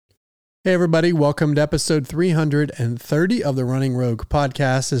Hey everybody, welcome to episode 330 of the Running Rogue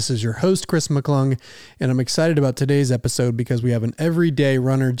podcast. This is your host, Chris McClung, and I'm excited about today's episode because we have an everyday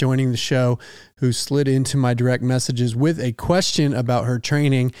runner joining the show who slid into my direct messages with a question about her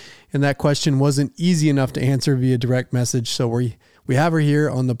training, and that question wasn't easy enough to answer via direct message, so we have her here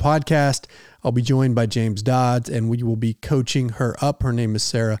on the podcast. I'll be joined by James Dodds, and we will be coaching her up. Her name is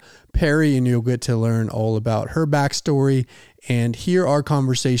Sarah Perry, and you'll get to learn all about her backstory and hear our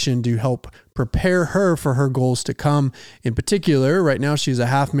conversation to help prepare her for her goals to come. In particular, right now she's a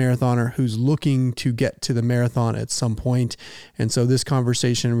half marathoner who's looking to get to the marathon at some point. And so this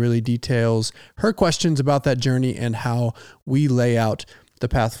conversation really details her questions about that journey and how we lay out the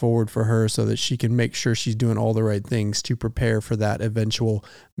path forward for her so that she can make sure she's doing all the right things to prepare for that eventual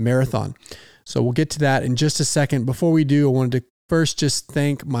marathon. So we'll get to that in just a second. Before we do, I wanted to first just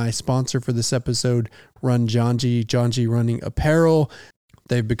thank my sponsor for this episode, Run Janji Running Apparel.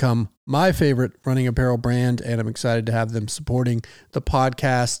 They've become my favorite running apparel brand, and I'm excited to have them supporting the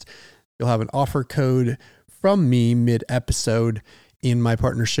podcast. You'll have an offer code from me mid-episode in my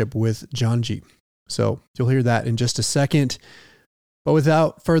partnership with Janji. So you'll hear that in just a second. But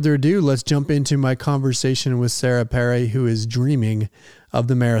without further ado, let's jump into my conversation with Sarah Perry, who is dreaming of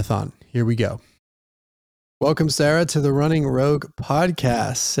the marathon. Here we go. Welcome, Sarah, to the Running Rogue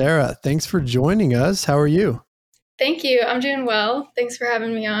podcast. Sarah, thanks for joining us. How are you? Thank you. I'm doing well. Thanks for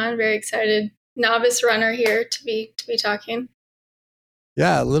having me on. Very excited. Novice runner here to be talking.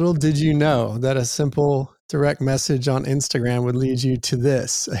 Yeah, little did you know that a simple direct message on Instagram would lead you to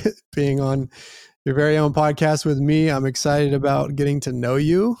this. Being on your very own podcast with me, I'm excited about getting to know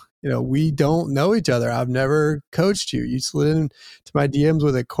you. You know, we don't know each other. I've never coached you. You slid into my DMs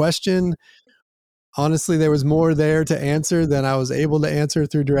with a question. Honestly, there was more there to answer than I was able to answer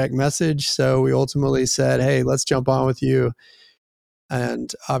through direct message. So we ultimately said, hey, let's jump on with you.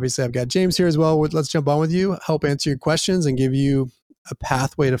 And obviously I've got James here as well. Let's jump on with you, help answer your questions and give you a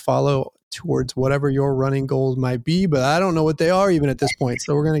pathway to follow towards whatever your running goals might be. But I don't know what they are even at this point.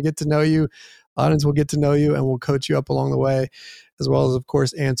 So we're going to get to know you. Audience will get to know you and we'll coach you up along the way, as well as, of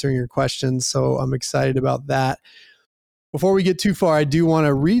course, answering your questions. So I'm excited about that. Before we get too far, I do want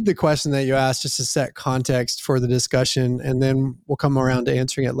to read the question that you asked just to set context for the discussion, and then we'll come around to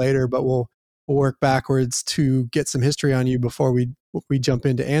answering it later, but we'll work backwards to get some history on you before we jump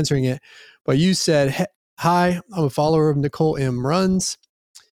into answering it. But you said, hi, I'm a follower of Nicole M. Runs,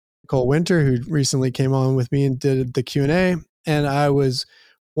 Nicole Winter, who recently came on with me and did the Q&A, and I was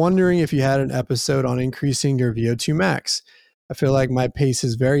wondering if you had an episode on increasing your VO2 max. I feel like my pace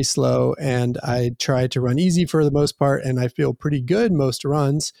is very slow and I try to run easy for the most part, and I feel pretty good most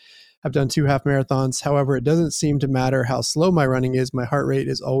runs. I've done 2 half marathons. However, it doesn't seem to matter how slow my running is. My heart rate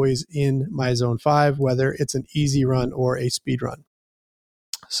is always in my zone 5, whether it's an easy run or a speed run.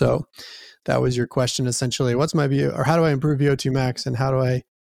 So that was your question essentially. What's my VO, or how do I improve VO2 max, and how do I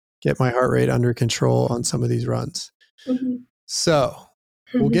get my heart rate under control on some of these runs? Mm-hmm. So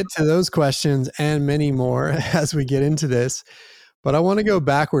we'll get to those questions and many more as we get into this. But I want to go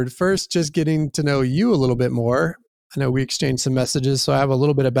backward first, just getting to know you a little bit more. I know we exchanged some messages, so I have a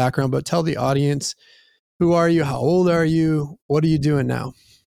little bit of background, but tell the audience, who are you? How old are you? What are you doing now?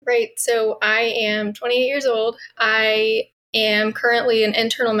 Right. So I am 28 years old. I am currently an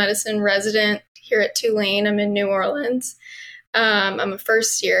internal medicine resident here at Tulane. I'm in New Orleans. I'm a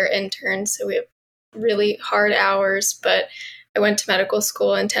first-year intern, so we have really hard hours, but I went to medical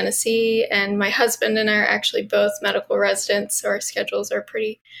school in Tennessee, and my husband and I are actually both medical residents, so our schedules are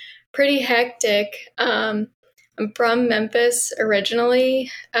pretty hectic. I'm from Memphis originally.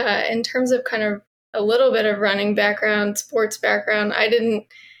 In terms of kind of a little bit of running background, sports background,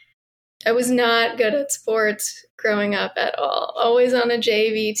 I was not good at sports growing up at all. Always on a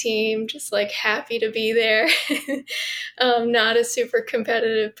JV team, just like happy to be there. Not a super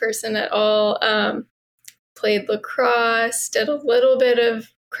competitive person at all. Played lacrosse, did a little bit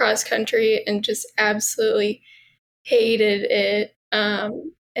of cross country, and just absolutely hated it.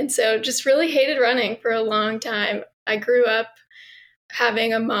 And so just really hated running for a long time. I grew up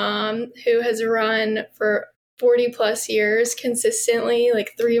having a mom who has run for 40 plus years consistently,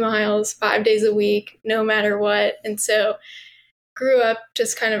 like 3 miles, 5 days a week, no matter what. And so grew up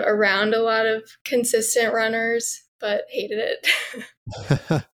just kind of around a lot of consistent runners, but hated it.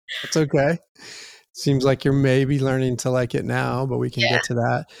 That's okay. Seems like you're maybe learning to like it now, but we can get to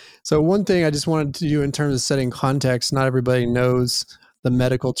that. So one thing I just wanted to do in terms of setting context, not everybody knows the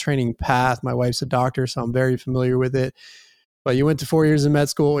medical training path. My wife's a doctor, so I'm very familiar with it. But you went to 4 years of med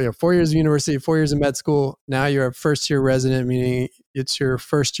school, 4 years of university, 4 years of med school. Now you're a first-year resident, meaning it's your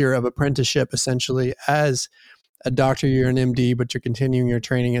first year of apprenticeship, essentially, as a doctor, you're an MD, but you're continuing your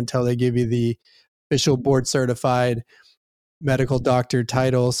training until they give you the official board certified medical doctor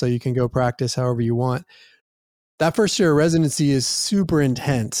title so you can go practice however you want. That first year of residency is super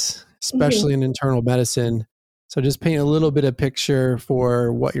intense, especially in internal medicine. So just paint a little bit of picture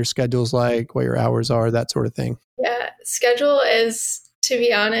for what your schedule's like, what your hours are, that sort of thing. Yeah, schedule is, to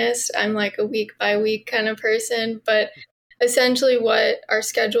be honest, I'm like a week by week kind of person, but essentially what our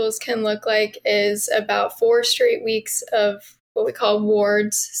schedules can look like is about 4 straight weeks of what we call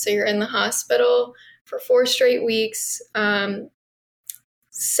wards. So you're in the hospital for 4 straight weeks, 7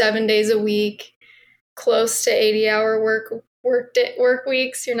 days a week, close to 80-hour work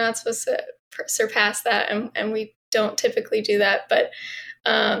weeks. You're not supposed to surpass that, and we don't typically do that, but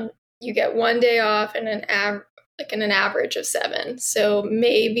you get 1 day off and an average of 7, so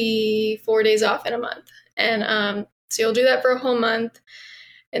maybe 4 days off in a month, and so you'll do that for a whole month,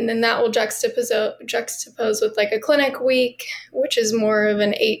 and then that will juxtapose with like a clinic week, which is more of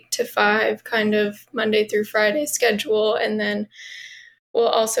an 8 to 5 kind of Monday through Friday schedule, and then we'll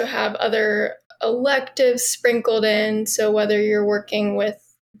also have other electives sprinkled in. So whether you're working with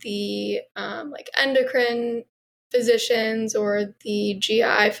the like endocrine physicians or the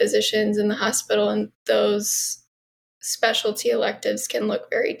GI physicians in the hospital, and those specialty electives can look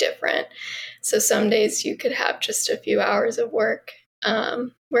very different. So some days you could have just a few hours of work,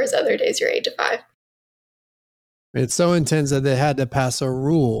 whereas other days you're 8 to 5. It's so intense that they had to pass a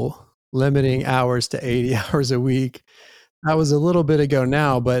rule limiting hours to 80 hours a week. That was a little bit ago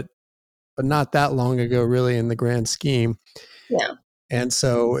now, but not that long ago, really, in the grand scheme. Yeah. And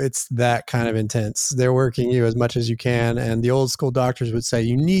so it's that kind of intense. They're working you as much as you can. And the old school doctors would say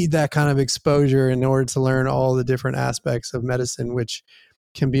you need that kind of exposure in order to learn all the different aspects of medicine, which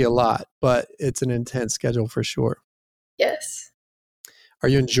can be a lot, but it's an intense schedule for sure. Yes. Are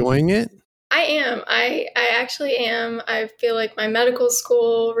you enjoying it? I am. I actually am. I feel like my medical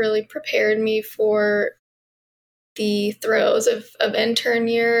school really prepared me for the throes of intern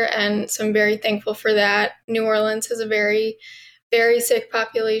year, and so I'm very thankful for that. New Orleans has a very, very sick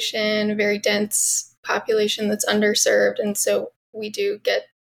population, a very dense population that's underserved, and so we do get,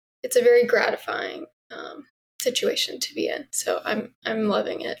 it's a very gratifying situation to be in. So I'm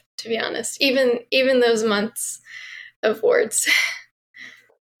loving it, to be honest. Even those months of wards.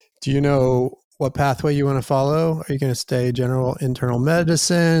 Do you know what pathway you want to follow? Are you going to stay general internal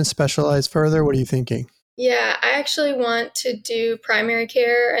medicine, specialize further? What are you thinking? Yeah, I actually want to do primary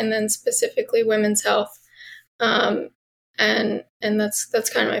care and then specifically women's health. And that's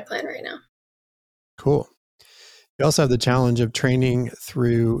kind of my plan right now. Cool. You also have the challenge of training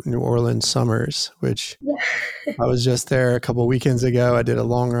through New Orleans summers, which I was just there a couple of weekends ago. I did a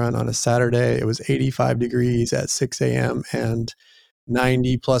long run on a Saturday. It was 85 degrees at 6 a.m. and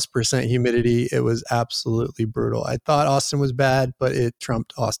 90+% humidity. It was absolutely brutal. I thought Austin was bad, but it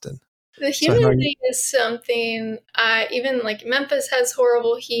trumped Austin. The humidity is something, even like Memphis has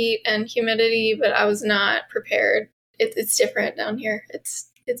horrible heat and humidity, but I was not prepared. It's different down here. It's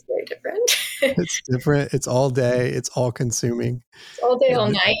very different. It's different. It's all day. It's all consuming. It's all day, all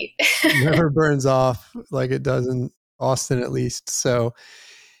night. Never burns off like it does in Austin, at least. So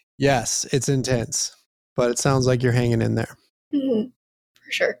yes, it's intense, but it sounds like you're hanging in there. Mm-hmm.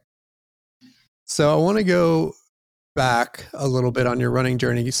 For sure. So I want to go back a little bit on your running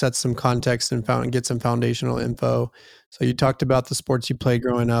journey. You set some context and get some foundational info. So you talked about the sports you played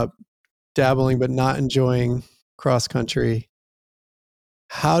growing up, dabbling but not enjoying cross country.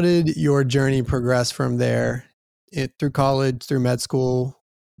 How did your journey progress from there through college, through med school?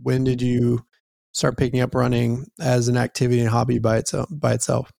 When did you start picking up running as an activity and hobby by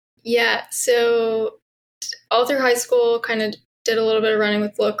itself? Yeah, so all through high school, kind of did a little bit of running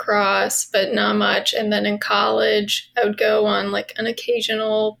with lacrosse, but not much. And then in college, I would go on like an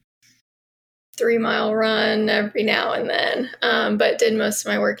occasional 3-mile run every now and then, but did most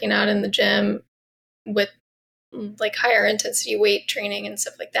of my working out in the gym with like higher intensity weight training and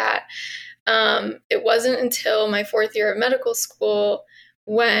stuff like that. It wasn't until my 4th year of medical school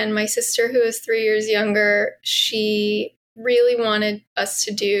when my sister, who is 3 years younger, she really wanted us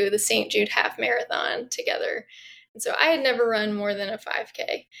to do the St. Jude half marathon together. And so I had never run more than a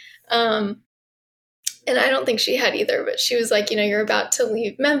 5K. And I don't think she had either, but she was like, you're about to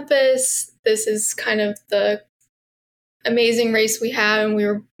leave Memphis. This is kind of the amazing race we have. And we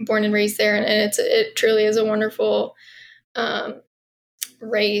were born and raised there. And it truly is a wonderful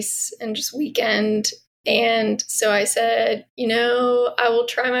race and just weekend. And so I said, I will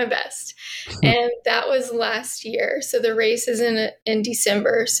try my best. And that was last year. So the race is in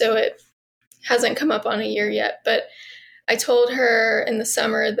December. So it hasn't come up on a year yet, but I told her in the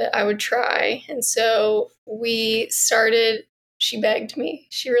summer that I would try. And so we started. She begged me.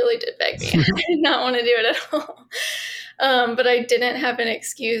 She really did beg me. I did not want to do it at all. But I didn't have an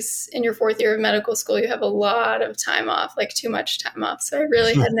excuse. In your fourth year of medical school, you have a lot of time off, like too much time off. So I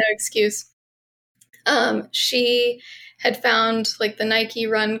really had no excuse. She had found like the Nike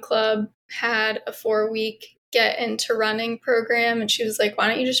Run Club had a 4-week get into running program. And she was like, why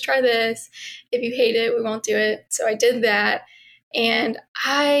don't you just try this? If you hate it, we won't do it. So I did that. And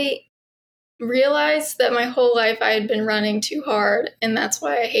I realized that my whole life I had been running too hard. And that's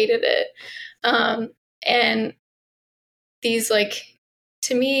why I hated it. And these like,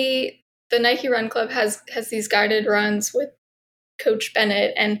 to me, the Nike Run Club has these guided runs with Coach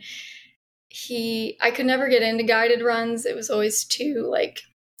Bennett, and I could never get into guided runs. It was always too like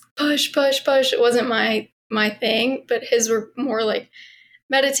push, push, push. It wasn't my thing, but his were more like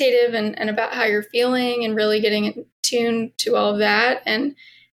meditative and about how you're feeling and really getting in tune to all of that. And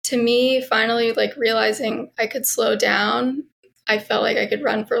to me, finally, like realizing I could slow down, I felt like I could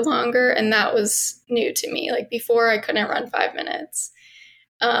run for longer. And that was new to me. Like before, I couldn't run 5 minutes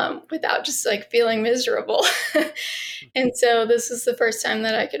without just like feeling miserable. And so this was the first time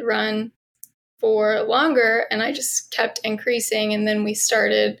that I could run for longer, and I just kept increasing. And then we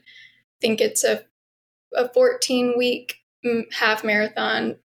started, I think it's a 14-week half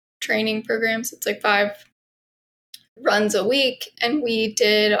marathon training program. So it's like 5 runs a week. And we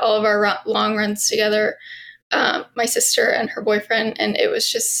did all of our long runs together, my sister and her boyfriend. And it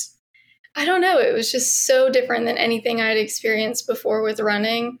was just, I don't know, it was just so different than anything I'd experienced before with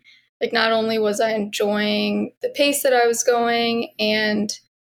running. Like not only was I enjoying the pace that I was going and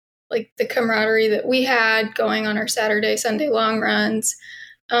like the camaraderie that we had going on our Saturday, Sunday long runs.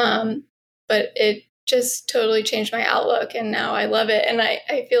 But it just totally changed my outlook, and now I love it. And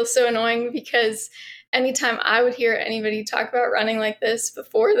I feel so annoying because anytime I would hear anybody talk about running like this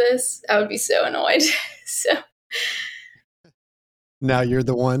before this, I would be so annoyed. So now you're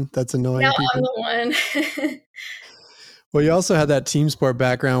the one that's annoying now people. I'm the one. Well, you also had that team sport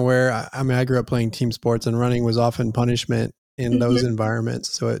background where, I mean, I grew up playing team sports, and running was often punishment in those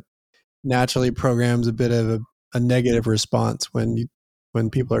environments. So it naturally programs a bit of a negative response when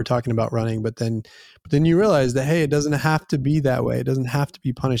people are talking about running, but then you realize that, hey, it doesn't have to be that way. It doesn't have to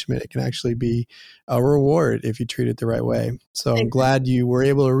be punishment. It can actually be a reward if you treat it the right way. So I'm glad you were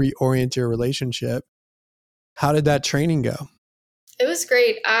able to reorient your relationship. How did that training go? It was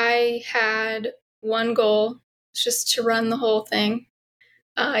great. I had one goal, just to run the whole thing.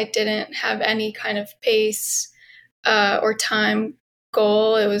 I didn't have any kind of pace or time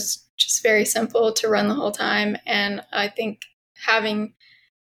goal. It was just very simple to run the whole time. And I think having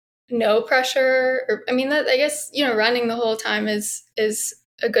no pressure, or I mean, that I guess, running the whole time is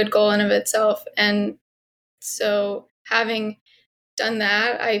a good goal in of itself. And so having done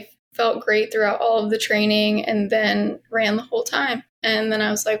that, I felt great throughout all of the training, and then ran the whole time. And then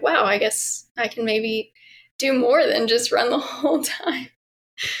I was like, wow, I guess I can maybe do more than just run the whole time.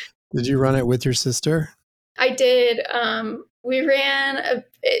 Did you run it with your sister? I did. We ran,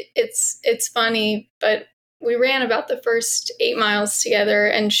 it's funny, but we ran about the first 8 miles together,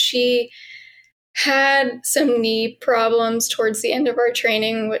 and she had some knee problems towards the end of our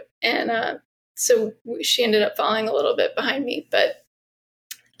training. And so she ended up falling a little bit behind me, but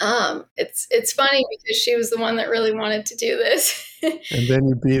it's funny because she was the one that really wanted to do this. And then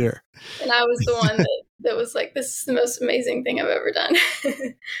you beat her. And I was the one that was like, this is the most amazing thing I've ever done.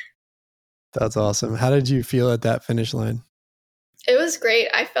 That's awesome. How did you feel at that finish line? It was great.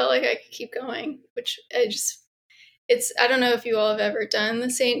 I felt like I could keep going, which I don't know if you all have ever done the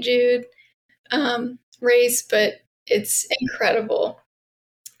St. Jude race, but it's incredible.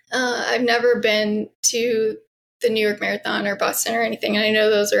 I've never been to the New York Marathon or Boston or anything, and I know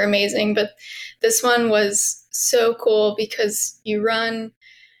those are amazing, but this one was so cool because you run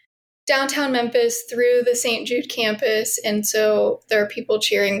downtown Memphis through the St. Jude campus, and so there are people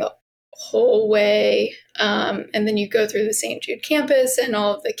cheering the whole way, and then you go through the St. Jude campus, and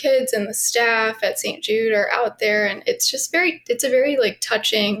all of the kids and the staff at St. Jude are out there, and it's a very like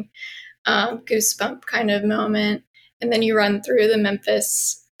touching goosebump kind of moment. And then you run through the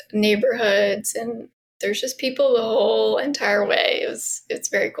Memphis neighborhoods, and there's just people the whole entire way. It's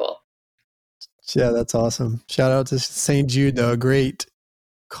very cool. Yeah, that's awesome. Shout out to St. Jude, though, a great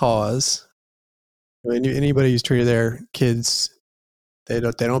cause. I mean, anybody who's treated their kids, they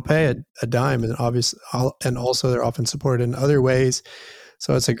don't pay a dime, and and also they're often supported in other ways.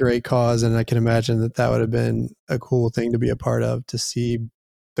 So it's a great cause, and I can imagine that would have been a cool thing to be a part of, to see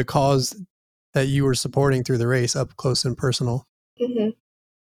the cause that you were supporting through the race up close and personal. Mm-hmm.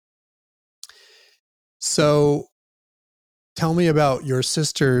 So tell me about your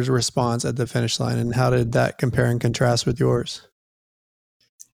sister's response at the finish line, and how did that compare and contrast with yours?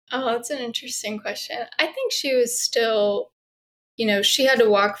 Oh, that's an interesting question. I think she was still, she had to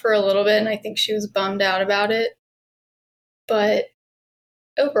walk for a little bit, and I think she was bummed out about it. But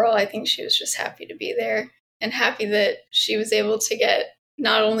overall, I think she was just happy to be there and happy that she was able to get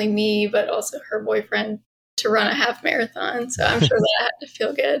not only me, but also her boyfriend to run a half marathon. So I'm sure that had to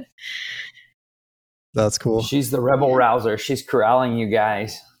feel good. That's cool. She's the rebel rouser. She's corralling you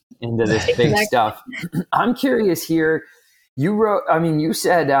guys into this big stuff. I'm curious here. You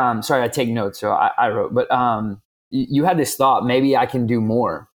said, sorry, I take notes, so I wrote, but you had this thought, maybe I can do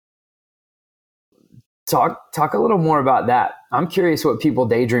more. Talk a little more about that. I'm curious what people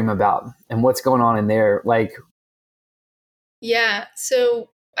daydream about and what's going on in there. Like, yeah.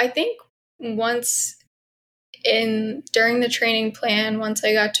 So I think during the training plan, once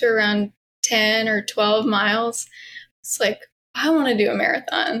I got to around 10 or 12 miles, it's like, I want to do a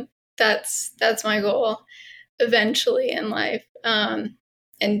marathon. That's my goal eventually in life. After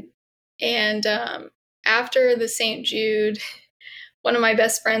the St. Jude, one of my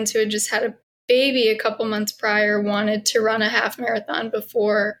best friends who had just had a baby a couple months prior wanted to run a half marathon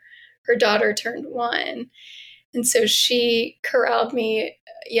before her daughter turned 1. And so she corralled me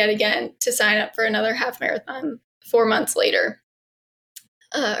yet again to sign up for another half marathon 4 months later,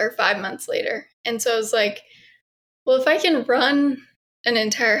 or 5 months later. And so I was like, well, if I can run an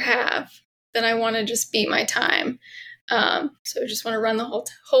entire half, then I want to just beat my time. So I just want to run the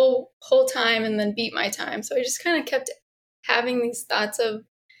whole time and then beat my time. So I just kind of kept having these thoughts of,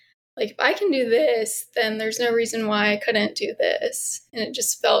 like, if I can do this, then there's no reason why I couldn't do this. And it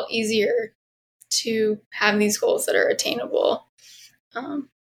just felt easier to have these goals that are attainable.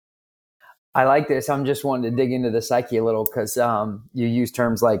 I like this. I'm just wanting to dig into the psyche a little because you use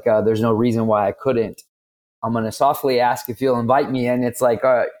terms like there's no reason why I couldn't. I'm going to softly ask if you'll invite me in. It's like,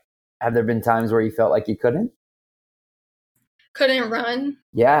 have there been times where you felt like you couldn't? Couldn't run?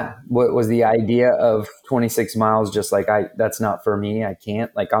 Yeah. What was the idea of 26 miles? Just like, that's not for me. I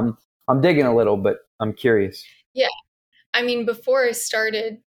can't. Like, I'm digging a little, but I'm curious. Yeah. I mean, before I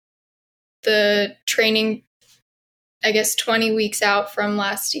started the training, I guess 20 weeks out from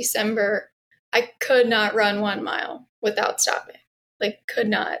last December, I could not run 1 mile without stopping. Like, could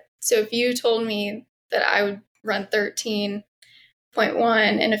not. So if you told me that I would run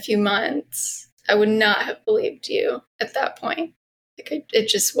 13.1 in a few months, I would not have believed you at that point. Like, it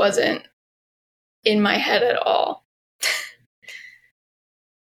just wasn't in my head at all.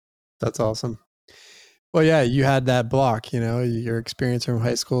 That's awesome. Well, yeah, you had that block, your experience from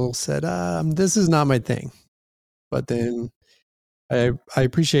high school said, this is not my thing. But then I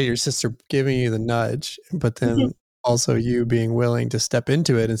appreciate your sister giving you the nudge, but then also you being willing to step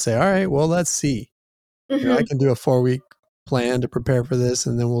into it and say, all right, well, let's see. I can do a 4-week plan to prepare for this,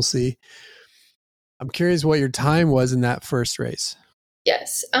 and then we'll see. I'm curious what your time was in that first race.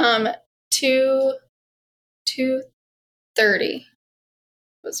 Yes. 2:30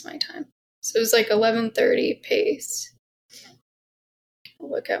 was my time. So it was like 11:30 pace.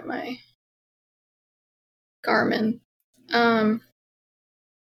 I'll look at my Garmin.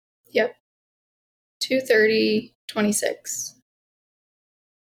 Yep. 2:30:26.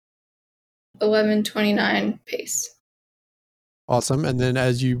 11:29 pace. Awesome. And then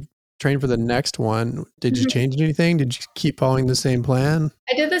as you train for the next one, did you change anything? Did you keep following the same plan?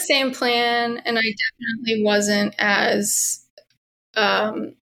 I did the same plan, and I definitely wasn't as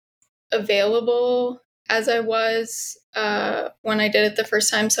available as I was when I did it the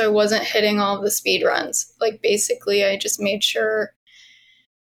first time. So I wasn't hitting all of the speed runs. Like, basically, I just made sure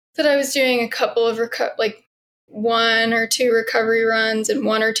that I was doing a couple of 1 or 2 recovery runs and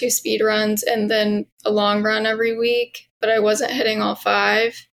 1 or 2 speed runs, and then a long run every week. But I wasn't hitting all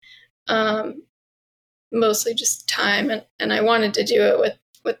 5. Mostly just time, and I wanted to do it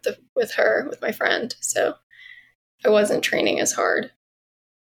with my friend. So I wasn't training as hard.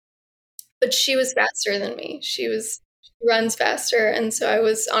 But she was faster than me. She runs faster, and so I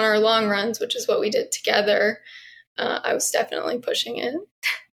was on our long runs, which is what we did together. I was definitely pushing it.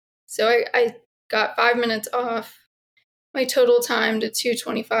 So I got 5 minutes off my total time to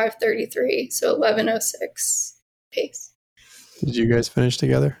 2:25:33, so 11:06 pace. Did you guys finish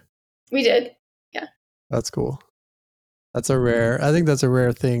together? We did, yeah. That's cool. I think that's a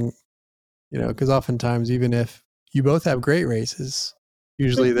rare thing, because oftentimes, even if you both have great races,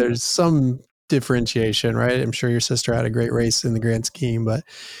 usually there's some differentiation, right? I'm sure your sister had a great race in the grand scheme, but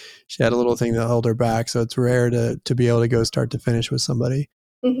she had a little thing that held her back. So it's rare to be able to go start to finish with somebody.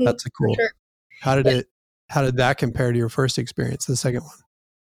 That's cool. Sure. How did that compare to your first experience, the second one?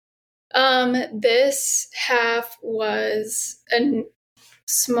 This half was a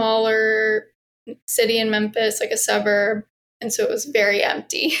smaller city in Memphis, like a suburb, and so it was very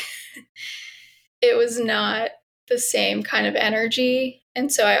empty. It was not the same kind of energy,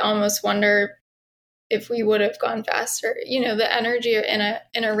 and so I almost wonder if we would have gone faster. The energy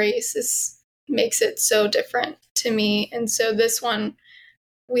in a race makes it so different to me, and so this one,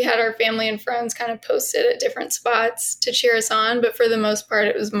 we had our family and friends kind of posted at different spots to cheer us on, but for the most part,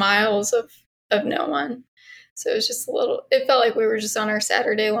 it was miles of no one. So it was just it felt like we were just on our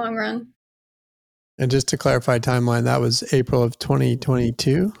Saturday long run. And just to clarify timeline, that was April of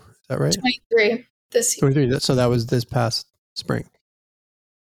 2022. Is that right? 23 this year. 23. So that was this past spring.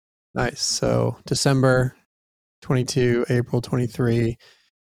 Nice. So December 22, April 23.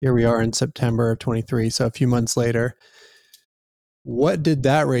 Here we are in September of 23. So a few months later. What did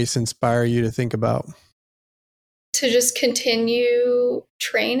that race inspire you to think about? To just continue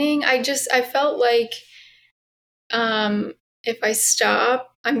training. I felt like if I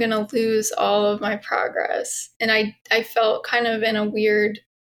stop, I'm going to lose all of my progress. And I felt kind of in a weird,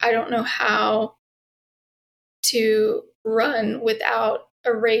 I don't know how to run without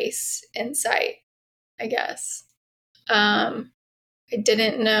a race in sight, I guess. I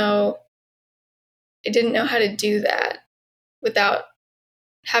didn't know how to do that without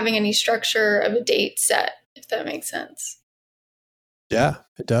having any structure of a date set, if that makes sense. Yeah,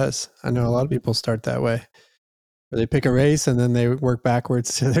 it does. I know a lot of people start that way, where they pick a race and then they work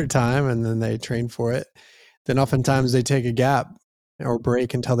backwards to their time and then they train for it. Then oftentimes they take a gap or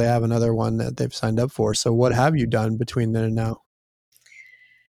break until they have another one that they've signed up for. So what have you done between then and now?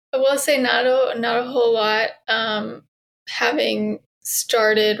 I will say not a whole lot. Having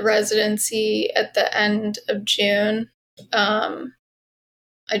started residency at the end of June,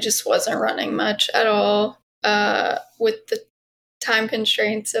 I just wasn't running much at all with the time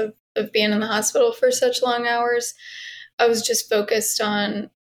constraints of being in the hospital for such long hours. I was just focused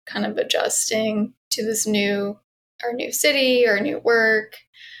on kind of adjusting to our new city, our new work,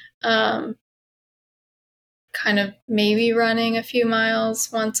 kind of maybe running a few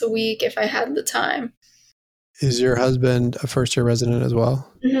miles once a week if I had the time. Is your husband a first-year resident as well?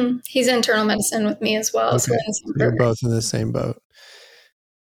 Mm-hmm. He's internal medicine with me as well. Okay. So you're both in the same boat.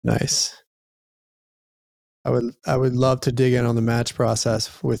 Nice. I would love to dig in on the match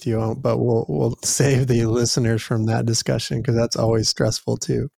process with you, but we'll save the listeners from that discussion because that's always stressful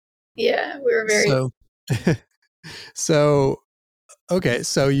too. Yeah, we were very. So, okay.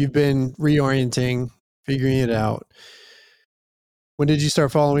 So you've been reorienting, figuring it out. When did you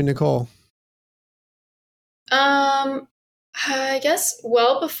start following Nicole? I guess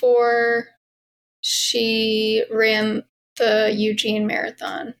well before she ran the Eugene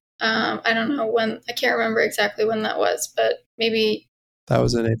Marathon. I don't know when, I can't remember exactly when that was, but maybe. That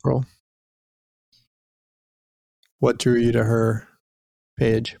was in April. What drew you to her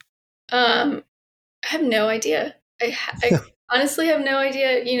page? I have no idea. I honestly have no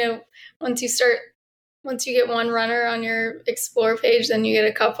idea. Once you get one runner on your Explore page, then you get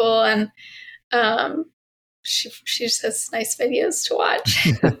a couple, and she just has nice videos to watch.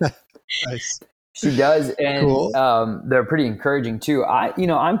 Nice. She does, and cool. They're pretty encouraging too.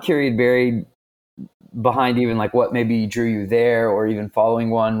 I'm curious, Barry, behind even like what maybe drew you there, or even following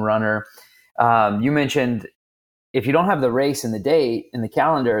one runner. You mentioned if you don't have the race and the date in the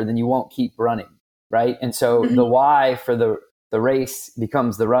calendar, then you won't keep running, right? And so the why for the race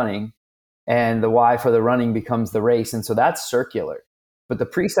becomes the running, and the why for the running becomes the race, and so that's circular. But the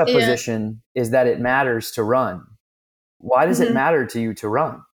presupposition is that it matters to run. Why does it matter to you to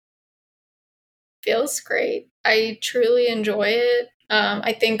run? Feels great. I truly enjoy it.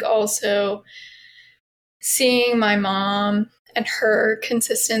 I think also seeing my mom and her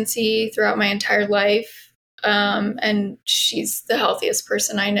consistency throughout my entire life, and she's the healthiest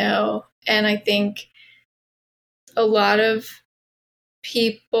person I know. And I think a lot of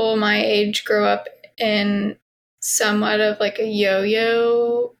people my age grow up in somewhat of like a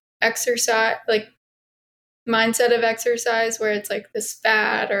yo-yo exercise, like mindset of exercise, where it's like this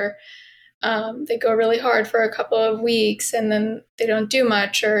fad, or they go really hard for a couple of weeks and then they don't do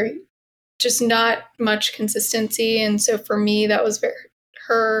much, or just not much consistency. And so for me, that was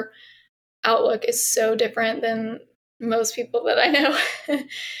her outlook is so different than most people that I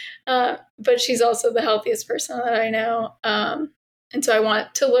know. But she's also the healthiest person that I know. And so I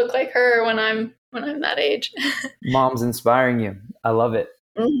want to look like her when I'm that age. Mom's inspiring you. I love it.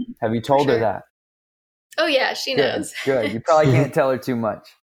 Mm-hmm. Have you told her that? Oh yeah, she knows. Good. You probably can't tell her too much.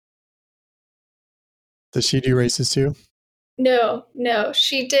 Does she do races too? No.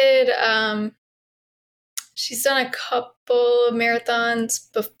 She did. she's done a couple of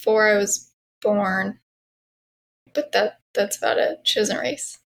marathons before I was born, but that's about it. She doesn't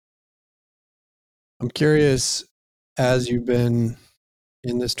race. I'm curious, as you've been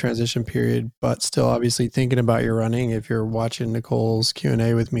in this transition period, but still obviously thinking about your running, if you're watching Nicole's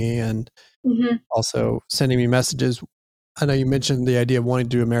Q&A with me and also sending me messages. I know you mentioned the idea of wanting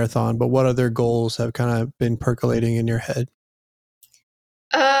to do a marathon, but what other goals have kind of been percolating in your head?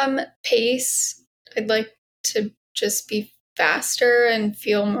 Pace. I'd like to just be faster and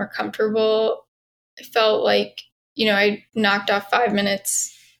feel more comfortable. I felt like, I knocked off 5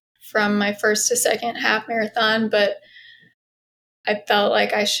 minutes from my first to second half marathon, but I felt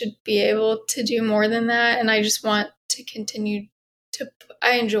like I should be able to do more than that. And I just want to continue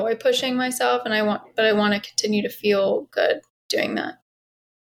I enjoy pushing myself and I want to continue to feel good doing that.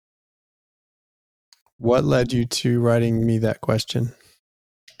 What led you to writing me that question?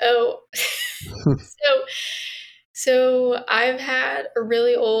 Oh, so I've had a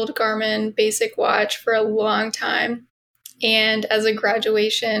really old Garmin basic watch for a long time. And as a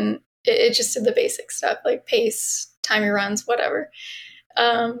graduation, it just did the basic stuff like pace, time your runs, whatever.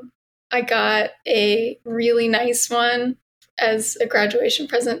 I got a really nice one as a graduation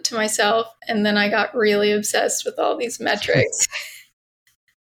present to myself. And then I got really obsessed with all these metrics.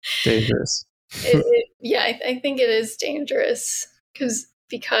 Dangerous. I think it is dangerous because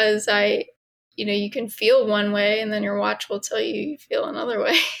you can feel one way and then your watch will tell you feel another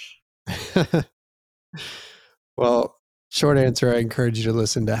way. Well, short answer, I encourage you to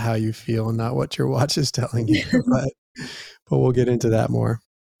listen to how you feel and not what your watch is telling you, but we'll get into that more.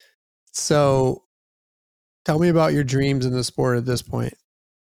 So tell me about your dreams in the sport at this point.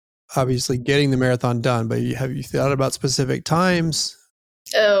 Obviously getting the marathon done, but have you thought about specific times?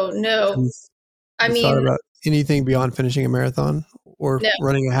 Oh, no. Thought about anything beyond finishing a marathon or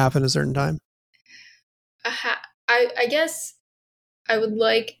running a half in a certain time? I guess I would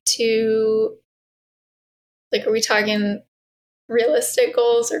like to, are we talking realistic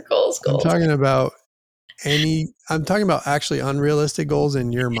goals or goals? I'm talking about actually unrealistic goals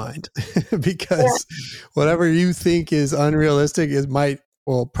in your mind because whatever you think is unrealistic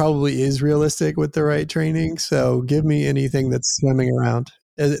probably is realistic with the right training. So give me anything that's swimming around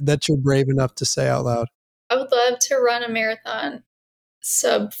that you're brave enough to say out loud. I would love to run a marathon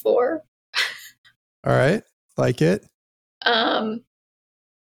sub 4. All right. Like it.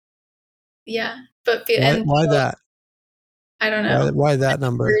 Yeah, but why that? I don't know. Why that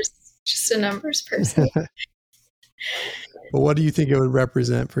number? Just a numbers person. But what do you think it would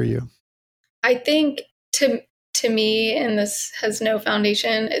represent for you? I think to me, and this has no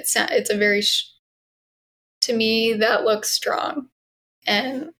foundation, it's a very to me that looks strong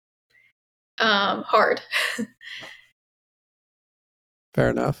and hard. Fair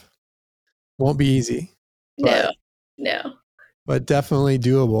enough. Won't be easy. No. But definitely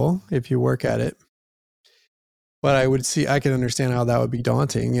doable if you work at it. But I can understand how that would be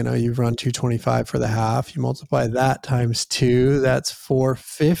daunting. You've run 225 for the half. You multiply that times 2, that's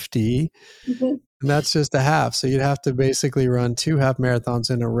 450. Mm-hmm. And that's just a half. So you'd have to basically run 2 half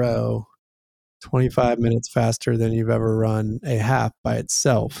marathons in a row, 25 minutes faster than you've ever run a half by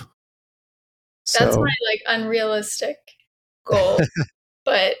itself. That's my unrealistic goal.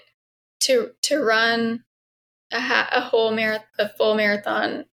 But to run a full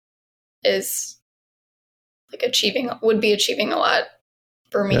marathon is would be achieving a lot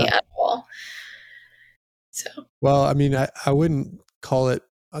for me at all. So, well, I mean, I wouldn't call it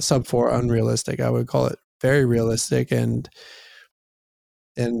a sub 4 unrealistic. I would call it very realistic. And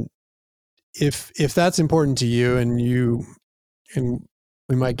if that's important to you and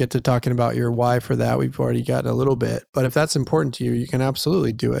we might get to talking about your why for that. We've already gotten a little bit, but if that's important to you, you can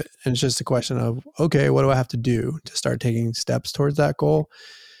absolutely do it. And it's just a question of, okay, what do I have to do to start taking steps towards that goal?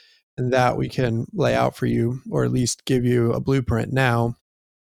 And that we can lay out for you, or at least give you a blueprint now,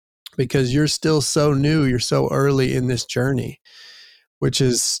 because you're still so new. You're so early in this journey, which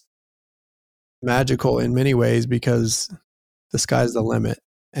is magical in many ways because the sky's the limit.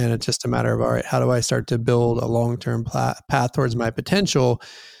 And it's just a matter of, all right, how do I start to build a long-term path towards my potential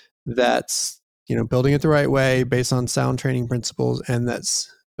that's, building it the right way based on sound training principles, and that's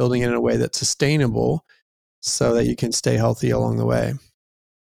building it in a way that's sustainable so that you can stay healthy along the way.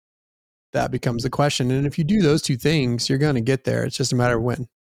 That becomes the question. And if you do those two things, you're going to get there. It's just a matter of when.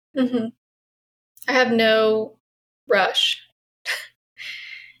 Mm-hmm. I have no rush.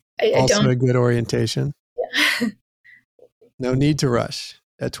 I don't. A good orientation. Yeah. No need to rush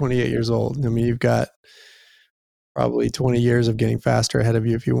at 28 years old. I mean, you've got probably 20 years of getting faster ahead of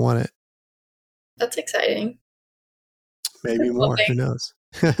you if you want it. That's exciting. Maybe more. Who knows?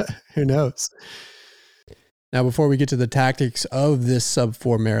 Who knows? Now, before we get to the tactics of this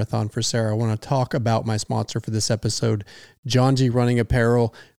sub-4 marathon for Sarah, I want to talk about my sponsor for this episode, John G Running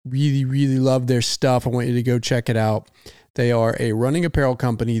Apparel. Really, really love their stuff. I want you to go check it out. They are a running apparel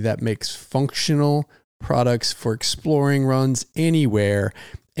company that makes functional products for exploring runs anywhere,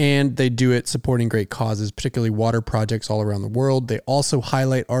 and they do it supporting great causes, particularly water projects all around the world. They also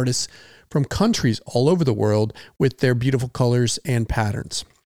highlight artists from countries all over the world with their beautiful colors and patterns.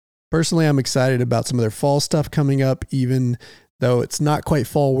 Personally, I'm excited about some of their fall stuff coming up, even though it's not quite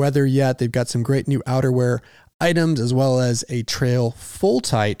fall weather yet. They've got some great new outerwear items, as well as a trail full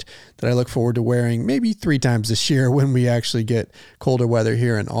tight that I look forward to wearing maybe 3 times this year when we actually get colder weather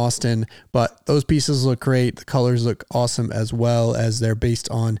here in Austin. But those pieces look great. The colors look awesome, as well as they're based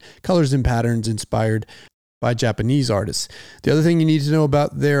on colors and patterns inspired by Japanese artists. The other thing you need to know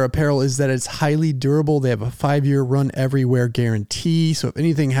about their apparel is that it's highly durable. They have a 5-year run everywhere guarantee. So if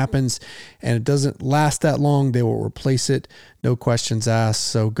anything happens and it doesn't last that long, they will replace it. No questions asked.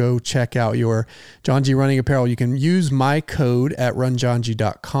 So go check out your John G Running Apparel. You can use my code at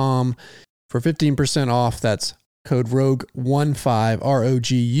runjohng.com for 15% off. That's code ROGUE15,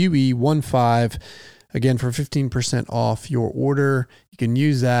 ROGUE15. Again, for 15% off your order. You can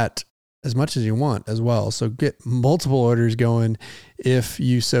use that as much as you want as well. So get multiple orders going if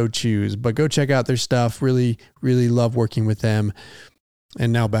you so choose, but go check out their stuff. Really, really love working with them.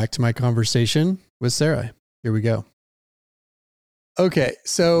 And now back to my conversation with Sarah. Here we go. Okay.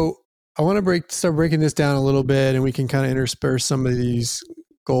 So I want to start breaking this down a little bit, and we can kind of intersperse some of these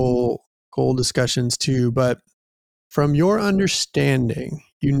goal discussions too. But from your understanding,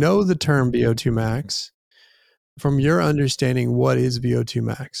 you know the term VO2 max. From your understanding, what is VO2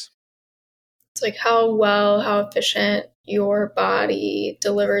 max? It's like how efficient your body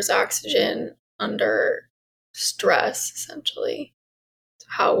delivers oxygen under stress, essentially.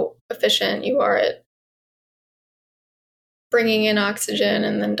 How efficient you are at bringing in oxygen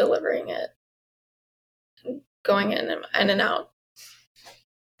and then delivering it, and going in and out.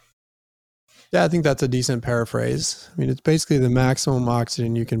 Yeah, I think that's a decent paraphrase. I mean, it's basically the maximum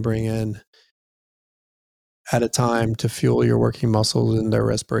oxygen you can bring in at a time to fuel your working muscles and their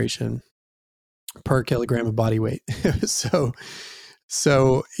respiration per kilogram of body weight. So,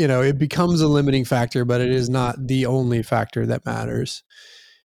 it becomes a limiting factor, but it is not the only factor that matters.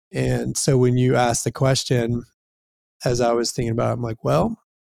 And so when you ask the question, as I was thinking about it, I'm like, well,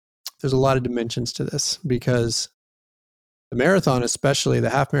 there's a lot of dimensions to this, because the marathon, especially the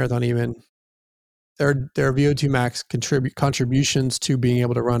half marathon, even there are VO2 max contributions to being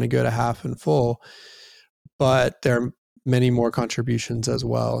able to run a good half and full, but there are many more contributions as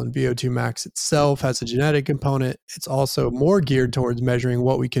well. And VO2 max itself has a genetic component. It's also more geared towards measuring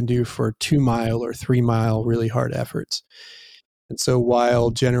what we can do for 2-mile or 3-mile really hard efforts. And so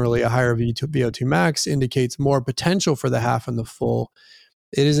while generally a higher VO2 max indicates more potential for the half and the full,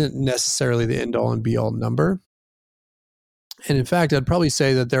 it isn't necessarily the end all and be all number. And in fact, I'd probably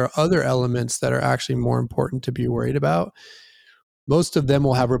say that there are other elements that are actually more important to be worried about. Most of them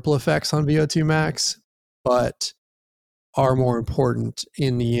will have ripple effects on VO2 max, but are more important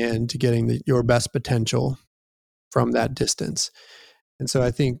in the end to getting your best potential from that distance. And so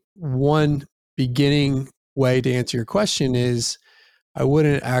I think one beginning way to answer your question is I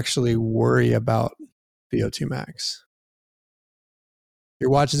wouldn't actually worry about VO2 max. Your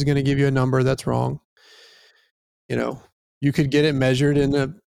watch is going to give you a number that's wrong. You could get it measured in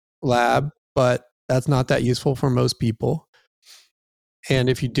a lab, but that's not that useful for most people. And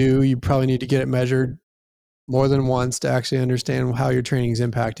if you do, you probably need to get it measured more than once to actually understand how your training is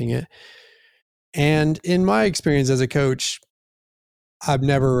impacting it. And in my experience as a coach, I've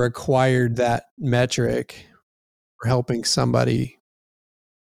never required that metric for helping somebody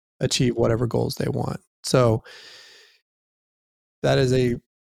achieve whatever goals they want. So that is a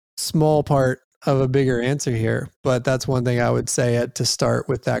small part of a bigger answer here, but that's one thing I would say to start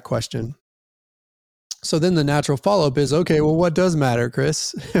with that question. So then the natural follow-up is, okay, well, what does matter,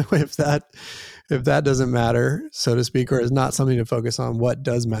 Chris? if that doesn't matter, so to speak, or is not something to focus on, what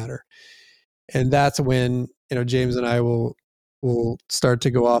does matter? And that's when, James and I will start to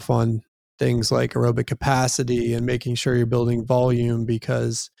go off on things like aerobic capacity and making sure you're building volume,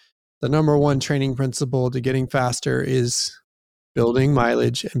 because the number one training principle to getting faster is building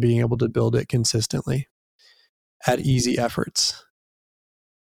mileage and being able to build it consistently at easy efforts.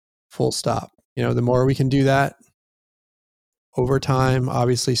 Full stop. The more we can do that over time,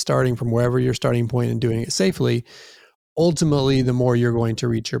 obviously starting from wherever your starting point and doing it safely, ultimately, the more you're going to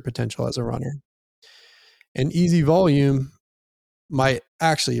reach your potential as a runner. And easy volume might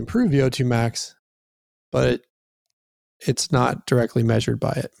actually improve VO2 max, but it's not directly measured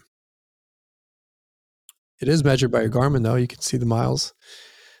by it. It is measured by your Garmin, though. You can see the miles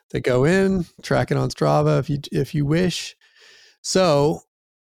that go in, track it on Strava if you wish. So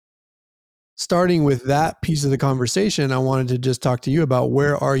starting with that piece of the conversation, I wanted to just talk to you about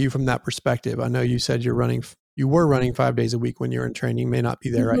where are you from that perspective? I know you said you were running 5 days a week when you were in training, may not be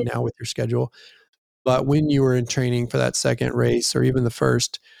there right now with your schedule, but when you were in training for that second race or even the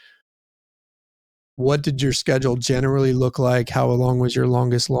first, what did your schedule generally look like? How long was your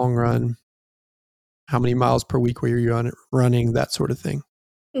longest long run? How many miles per week were you running? That sort of thing.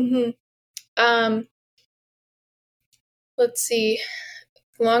 Let's see.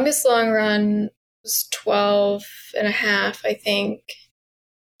 Longest long run was 12 and a half, I think.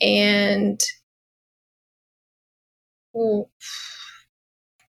 And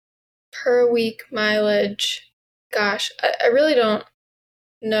per week mileage, gosh, I really don't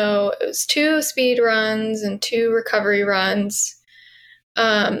know. It was 2 speed runs and 2 recovery runs.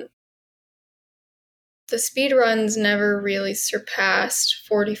 The speed runs never really surpassed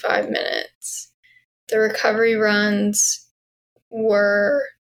 45 minutes. The recovery runs were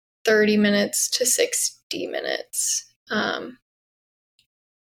 30 minutes to 60 minutes.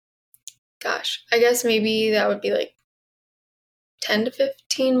 Gosh, I guess maybe that would be like 10 to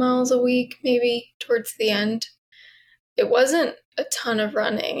 15 miles a week, maybe towards the end. It wasn't a ton of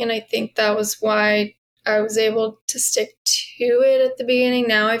running, and I think that was why I was able to stick to it at the beginning.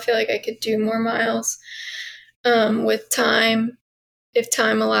 Now I feel like I could do more miles with time, if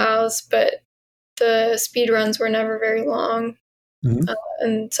time allows, but the speed runs were never very long.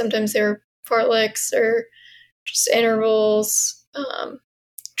 And sometimes they were fartleks or just intervals,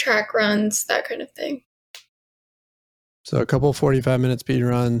 track runs, that kind of thing. So a couple 45-minute speed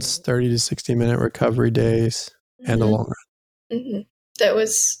runs, 30 to 60-minute recovery days, and a long run. That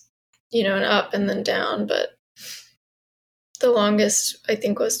was, an up and then down, but the longest I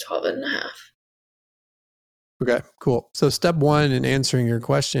think was 12 and a half. Okay, cool. So step 1 in answering your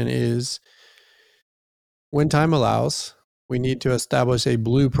question is, when time allows, we need to establish a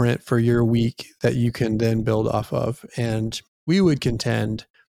blueprint for your week that you can then build off of. And we would contend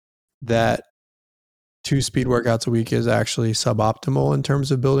that 2 speed workouts a week is actually suboptimal in terms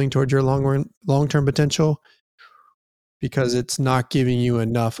of building towards your long-term potential, because it's not giving you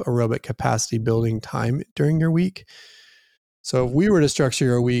enough aerobic capacity building time during your week. So if we were to structure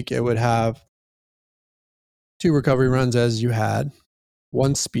your week, it would have 2 recovery runs as you had,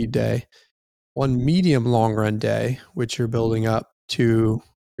 1 speed day, 1 medium long run day, which you're building up to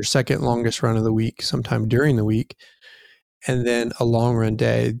your second longest run of the week sometime during the week, and then a long run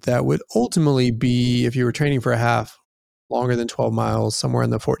day that would ultimately be, if you were training for a half, longer than 12 miles, somewhere in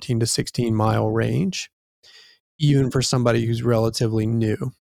the 14 to 16 mile range, even for somebody who's relatively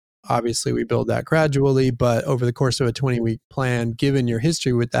new. Obviously, we build that gradually, but over the course of a 20-week plan, given your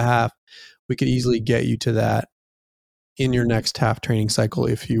history with the half, we could easily get you to that in your next half training cycle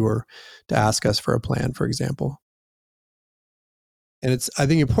if you were to ask us for a plan, for example. And it's, I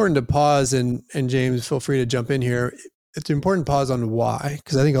think, important to pause, and James, feel free to jump in here. It's important to pause on why,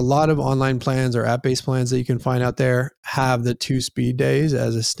 because I think a lot of online plans or app-based plans that you can find out there have the 2 speed days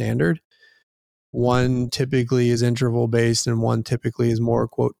as a standard. One typically is interval-based and one typically is more,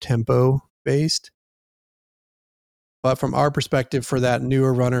 quote, tempo-based. But from our perspective, for that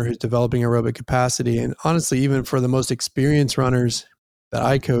newer runner who's developing aerobic capacity, and honestly, even for the most experienced runners that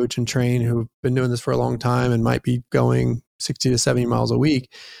I coach and train who've been doing this for a long time and might be going 60 to 70 miles a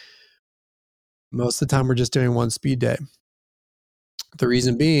week, most of the time we're just doing 1 speed day. The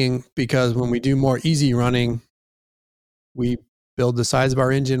reason being, because when we do more easy running, we build the size of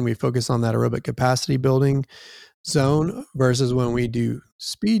our engine, we focus on that aerobic capacity building zone, versus when we do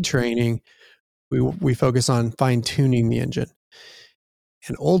speed training, we focus on fine tuning the engine.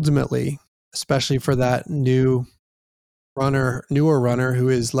 And ultimately, especially for that newer runner who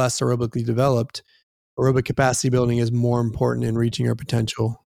is less aerobically developed, aerobic capacity building is more important in reaching our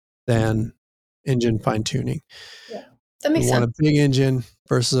potential than engine fine tuning. Yeah, that makes sense. We want a big engine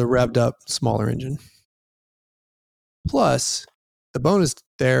versus a revved up smaller engine. Plus, the bonus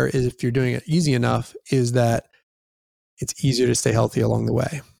there is, if you're doing it easy enough, is that it's easier to stay healthy along the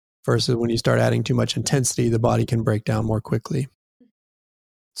way. Versus when you start adding too much intensity, the body can break down more quickly.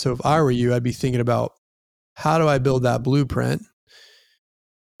 So if I were you, I'd be thinking about, how do I build that blueprint?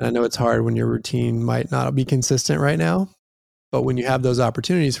 And I know it's hard when your routine might not be consistent right now, but when you have those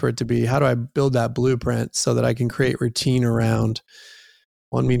opportunities for it to be, how do I build that blueprint so that I can create routine around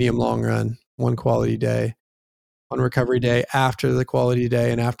 1 medium long run, 1 quality day, 1 recovery day after the quality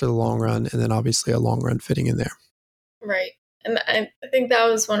day and after the long run, and then obviously a long run fitting in there. Right. And I think that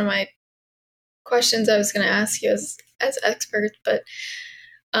was one of my questions I was going to ask you as experts, but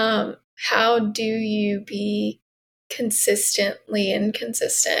how do you be consistently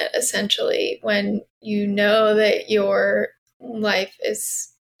inconsistent, essentially, when you know that your life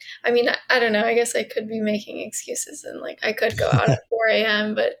is, I mean, I don't know, I guess I could be making excuses and like I could go out at 4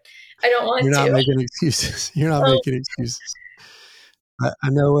 a.m., but I don't want You're not to. making excuses. You're not making excuses. I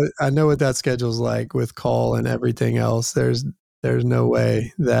know what that schedule's like with call and everything else. There's no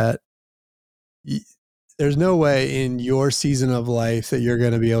way that there's no way in your season of life that you're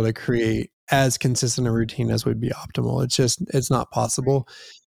going to be able to create as consistent a routine as would be optimal. It's not possible.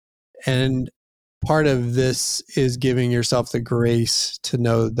 And part of this is giving yourself the grace to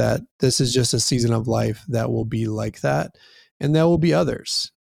know that this is just a season of life that will be like that. And there will be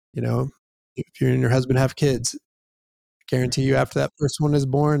others. You know, if you and your husband have kids, guarantee you after that first one is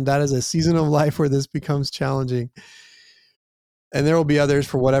born, that is a season of life where this becomes challenging. And there will be others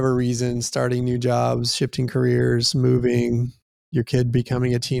for whatever reason, starting new jobs, shifting careers, moving, your kid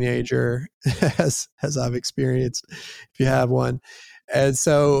becoming a teenager, as I've experienced, if you have one. And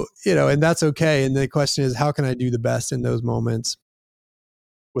so, and that's okay. And the question is, how can I do the best in those moments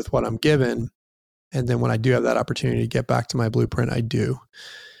with what I'm given? And then when I do have that opportunity to get back to my blueprint, I do.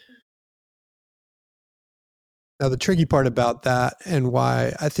 Now, the tricky part about that, and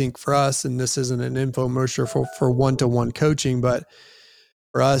why I think for us, and this isn't an infomercial for one-to-one coaching, but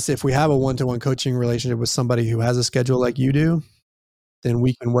for us, if we have a one-to-one coaching relationship with somebody who has a schedule like you do, then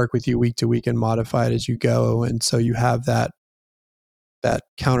we can work with you week to week and modify it as you go. And so you have that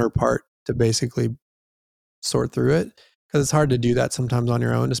counterpart to basically sort through it, because it's hard to do that sometimes on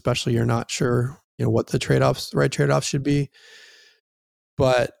your own, especially you're not sure, what the right trade-offs should be.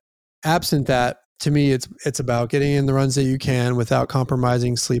 But absent that, to me, it's about getting in the runs that you can without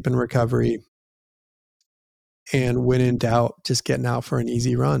compromising sleep and recovery. And when in doubt, just getting out for an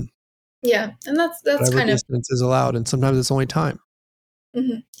easy run. Yeah. And that's whatever kind of distance is allowed. And sometimes it's only time.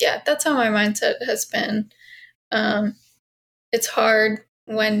 Mm-hmm. Yeah, that's how my mindset has been. It's hard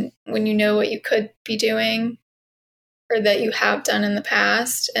when you know what you could be doing or that you have done in the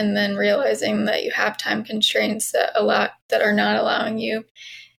past, and then realizing that you have time constraints that are not allowing you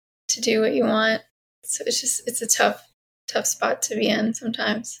to do what you want. So it's a tough spot to be in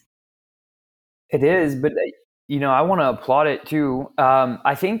sometimes. It is, but I want to applaud it too.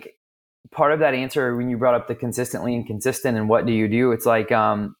 I think part of that answer, when you brought up the consistently inconsistent and what do you do, it's like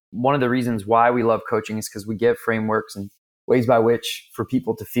one of the reasons why we love coaching is because we give frameworks and ways by which for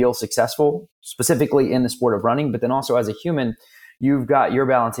people to feel successful, specifically in the sport of running, but then also as a human, you've got your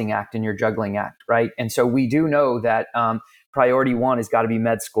balancing act and your juggling act, right? And so we do know that priority one has got to be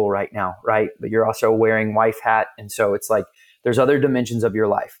med school right now, right? But you're also wearing wife hat. And so it's like, there's other dimensions of your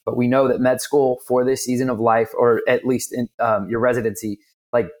life, but we know that med school for this season of life, or at least in your residency,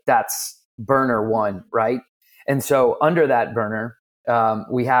 like that's burner one, right? And so under that burner,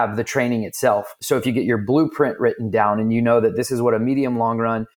 we have the training itself. So if you get your blueprint written down and you know that this is what a medium long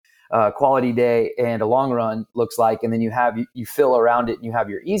run, quality day and a long run looks like, and then you fill around it and you have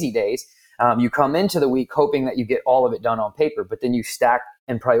your easy days, you come into the week hoping that you get all of it done on paper, but then you stack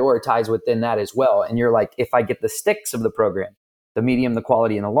and prioritize within that as well. And you're like, if I get the sticks of the program, the medium, the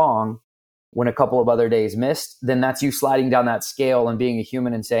quality, and the long, when a couple of other days missed, then that's you sliding down that scale and being a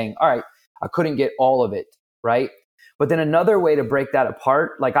human and saying, all right, I couldn't get all of it, right? But then another way to break that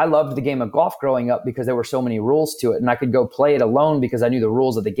apart, like I loved the game of golf growing up because there were so many rules to it, and I could go play it alone because I knew the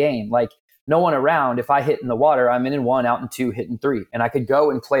rules of the game. Like no one around, if I hit in the water, I'm in one, out in two, hit in three, and I could go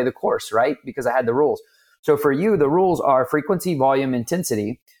and play the course, right? Because I had the rules. So for you, the rules are frequency, volume,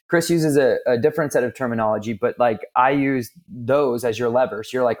 intensity. Chris uses a different set of terminology, but like I use those as your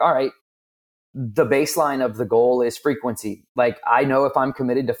levers. You're like, all right, the baseline of the goal is frequency. Like I know if I'm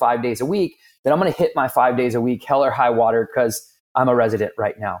committed to 5 days a week, then I'm going to hit my 5 days a week, hell or high water, because I'm a resident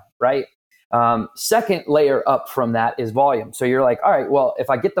right now, right? Second layer up from that is volume. So you're like, all right, well,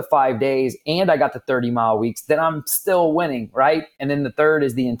 if I get the 5 days and I got the 30-mile weeks, then I'm still winning, right? And then the third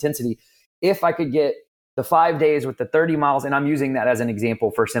is the intensity. If I could get the 5 days with the 30 miles, and I'm using that as an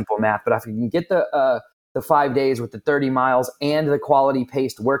example for simple math, but if I can get the 5 days with the 30 miles and the quality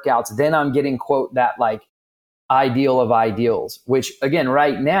paced workouts, then I'm getting, quote, that like ideal of ideals, which again,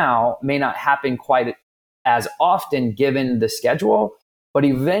 right now may not happen quite as often given the schedule, but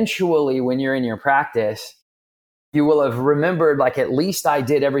eventually when you're in your practice, you will have remembered like, at least I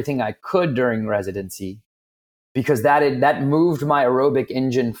did everything I could during residency, because that moved my aerobic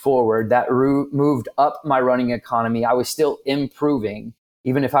engine forward, that moved up my running economy. I was still improving.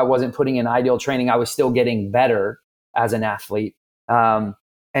 Even if I wasn't putting in ideal training, I was still getting better as an athlete.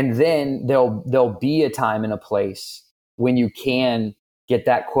 And then there'll be a time and a place when you can get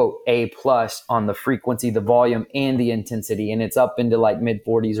that quote A plus on the frequency, the volume, and the intensity. And it's up into like mid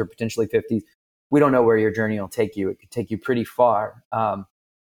 40s or potentially 50s. We don't know where your journey will take you. It could take you pretty far.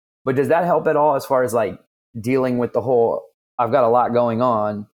 But does that help at all as far as like dealing with the whole, I've got a lot going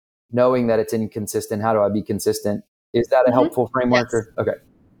on, knowing that it's inconsistent. How do I be consistent? Is that a helpful framework? Yes. Or, okay.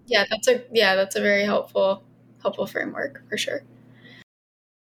 Yeah, that's a very helpful framework for sure.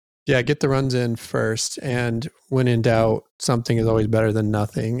 Yeah, get the runs in first. And when in doubt, something is always better than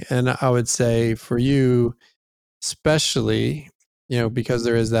nothing. And I would say for you, especially, because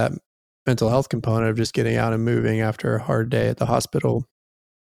there is that mental health component of just getting out and moving after a hard day at the hospital,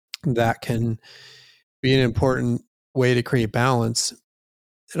 that can be an important way to create balance.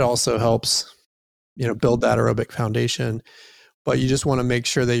 It also helps, build that aerobic foundation. But you just want to make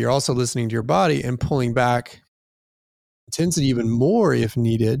sure that you're also listening to your body and pulling back intensity even more if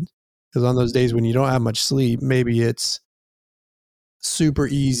needed. Because on those days when you don't have much sleep, maybe it's super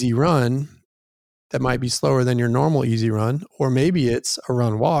easy run that might be slower than your normal easy run, or maybe it's a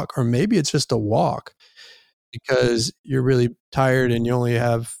run walk, or maybe it's just a walk because you're really tired and you only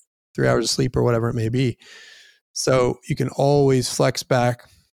have 3 hours of sleep or whatever it may be. So you can always flex back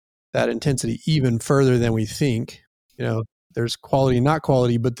that intensity even further than we think. There's quality, not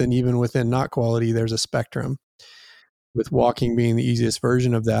quality, but then even within not quality, there's a spectrum, with walking being the easiest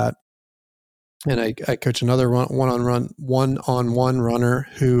version of that. And I coach another one-on-one runner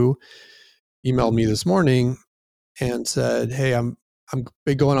who emailed me this morning and said, "Hey, I'm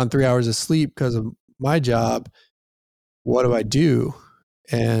been going on 3 hours of sleep because of my job. What do I do?"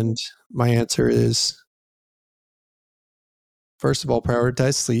 And my answer is, first of all,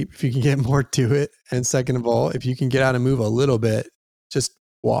 prioritize sleep if you can get more to it. And second of all, if you can get out and move a little bit, just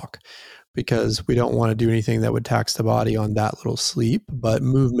walk, because we don't want to do anything that would tax the body on that little sleep, but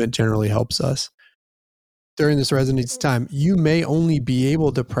movement generally helps us. During this residency time, you may only be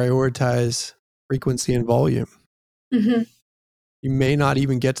able to prioritize frequency and volume. Mm-hmm. You may not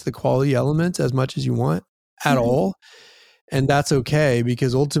even get to the quality elements as much as you want at all. And that's okay,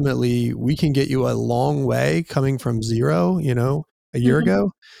 because ultimately we can get you a long way coming from zero, a year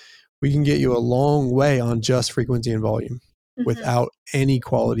ago. We can get you a long way on just frequency and volume without any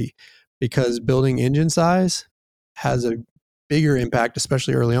quality, because building engine size has a bigger impact,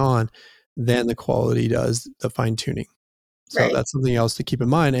 especially early on, than the quality does the fine tuning. So that's something else to keep in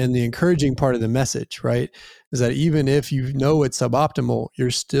mind. And the encouraging part of the message, right, is that even if you know it's suboptimal,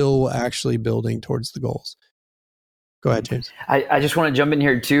 you're still actually building towards the goals. Go ahead, James. I just want to jump in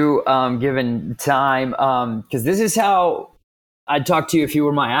here too, given time, because this is how I'd talk to you if you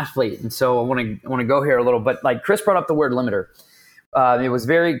were my athlete. And so I want to go here a little, but like Chris brought up the word limiter. It was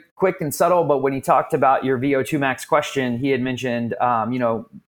very quick and subtle, but when he talked about your VO2 max question, he had mentioned, I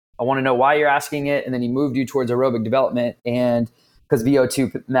want to know why you're asking it. And then he moved you towards aerobic development, and because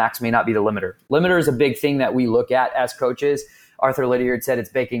VO2 max may not be the limiter. Limiter is a big thing that we look at as coaches. Arthur Lydiard said it's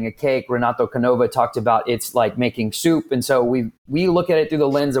baking a cake. Renato Canova talked about it's like making soup. And so we look at it through the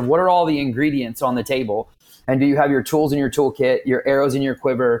lens of what are all the ingredients on the table? And do you have your tools in your toolkit, your arrows in your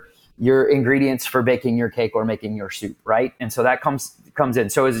quiver, your ingredients for baking your cake or making your soup, right? And so that comes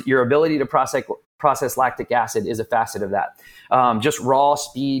in. So is your ability to process lactic acid is a facet of that. Just raw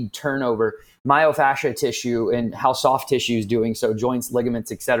speed, turnover, myofascia tissue, and how soft tissue is doing, so joints,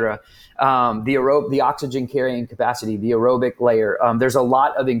 ligaments, etc. The oxygen carrying capacity, the aerobic layer. There's a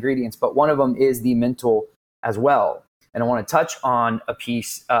lot of ingredients, but one of them is the mental as well. And I want to touch on a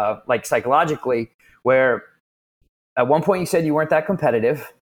piece like psychologically, where at one point you said you weren't that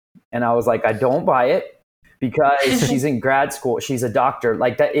competitive. And I was like, I don't buy it, because she's in grad school. She's a doctor.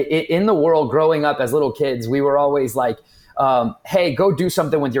 Like that in the world, growing up as little kids, we were always like, hey, go do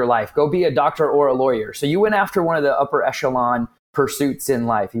something with your life. Go be a doctor or a lawyer. So you went after one of the upper echelon pursuits in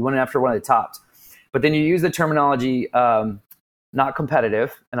life. You went after one of the tops. But then you use the terminology, not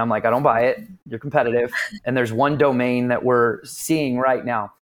competitive. And I'm like, I don't buy it. You're competitive. And there's one domain that we're seeing right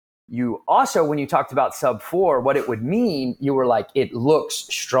now. You also, when you talked about sub 4, what it would mean, you were like, it looks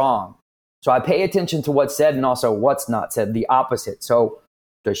strong. So I pay attention to what's said and also what's not said, the opposite. So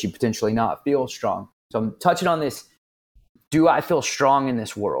does she potentially not feel strong? So I'm touching on this. Do I feel strong in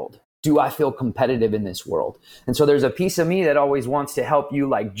this world? Do I feel competitive in this world? And so there's a piece of me that always wants to help you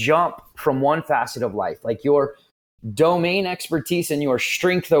like jump from one facet of life, like your domain expertise and your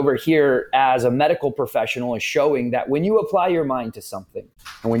strength over here as a medical professional is showing that when you apply your mind to something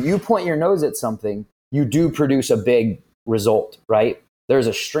and when you point your nose at something, you do produce a big result, right? There's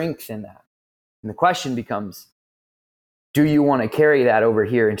a strength in that. And the question becomes, do you want to carry that over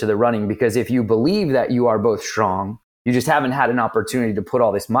here into the running? Because if you believe that you are both strong, you just haven't had an opportunity to put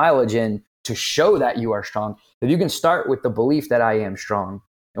all this mileage in, to show that you are strong. If you can start with the belief that I am strong,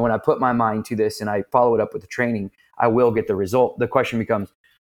 and when I put my mind to this and I follow it up with the training, I will get the result. The question becomes,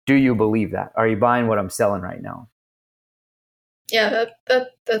 do you believe that? Are you buying what I'm selling right now? Yeah,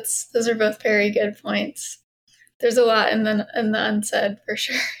 those are both very good points. There's a lot in the unsaid for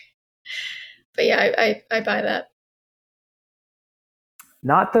sure. But yeah, I buy that.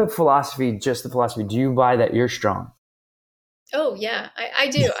 Not the philosophy, just the philosophy. Do you buy that you're strong? Oh yeah, I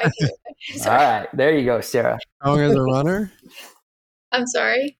do. I do. All right, there you go, Sarah. Strong as a runner? I'm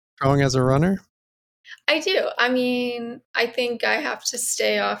sorry? Strong as a runner? I do. I mean, I think I have to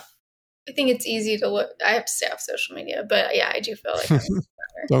stay off. I think it's easy to look. I have to stay off social media, but yeah, I do feel like I'm a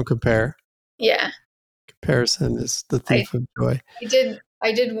runner. Don't compare. Yeah. Comparison is the thief of joy.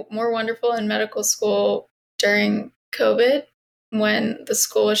 I did more wonderful in medical school during COVID when the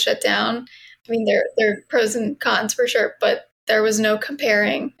school was shut down. I mean, there are pros and cons for sure, but there was no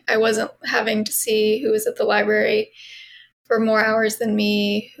comparing. I wasn't having to see who was at the library for more hours than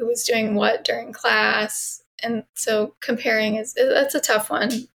me, who was doing what during class. And so comparing that's a tough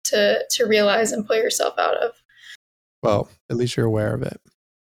one to realize and pull yourself out of. Well, at least you're aware of it.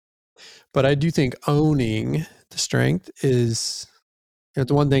 But I do think owning the strength is,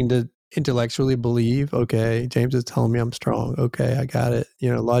 it's one thing to intellectually believe, okay, James is telling me I'm strong. Okay, I got it.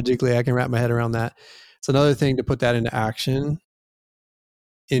 Logically, I can wrap my head around that. It's another thing to put that into action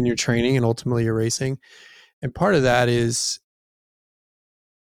in your training and ultimately your racing. And part of that is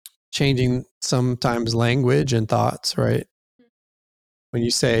changing sometimes language and thoughts, right? When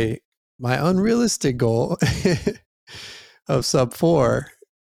you say, my unrealistic goal of sub 4,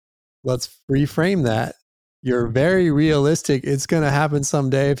 let's reframe that. You're very realistic. It's going to happen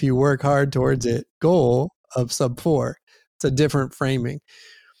someday if you work hard towards it. Goal of sub 4. It's a different framing.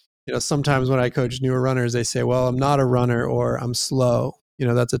 Sometimes when I coach newer runners, they say, well, I'm not a runner or I'm slow.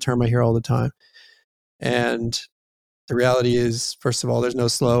 That's a term I hear all the time. And the reality is, first of all, there's no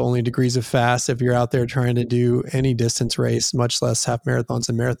slow, only degrees of fast if you're out there trying to do any distance race, much less half marathons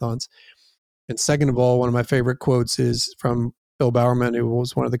and marathons. And second of all, one of my favorite quotes is from Bill Bowerman, who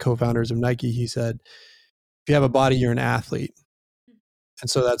was one of the co-founders of Nike. He said, if you have a body, you're an athlete. And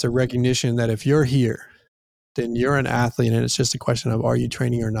so that's a recognition that if you're here, then you're an athlete, and it's just a question of, are you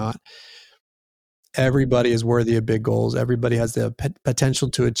training or not? Everybody is worthy of big goals. Everybody has the potential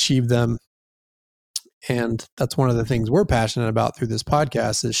to achieve them. And that's one of the things we're passionate about through this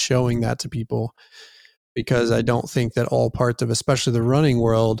podcast, is showing that to people, because I don't think that all parts of, especially the running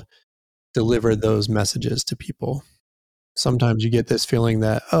world, deliver those messages to people. Sometimes you get this feeling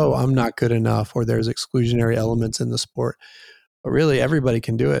that, oh, I'm not good enough, or there's exclusionary elements in the sport. But really, everybody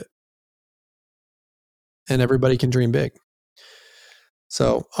can do it. And everybody can dream big.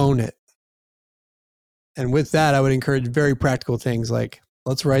 So own it. And with that, I would encourage very practical things like,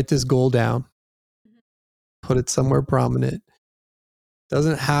 let's write this goal down, put it somewhere prominent.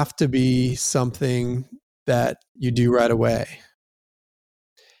 Doesn't have to be something that you do right away,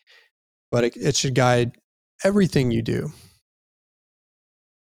 but it should guide everything you do.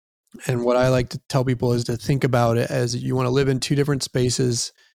 And what I like to tell people is to think about it as you want to live in two different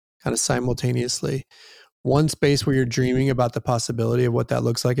spaces kind of simultaneously. One space where you're dreaming about the possibility of what that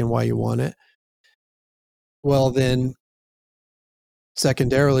looks like and why you want it. Well, then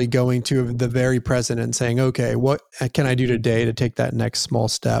secondarily going to the very present and saying, okay, what can I do today to take that next small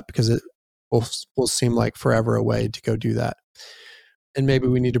step? Because it will seem like forever away to go do that. And maybe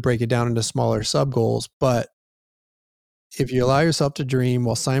we need to break it down into smaller sub goals. But if you allow yourself to dream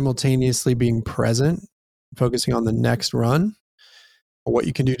while simultaneously being present, focusing on the next run or what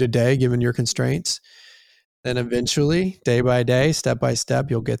you can do today, given your constraints, then eventually, day by day, step by step,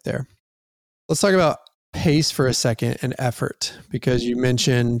 you'll get there. Let's talk about pace for a second and effort, because you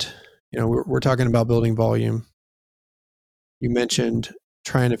mentioned, we're talking about building volume. You mentioned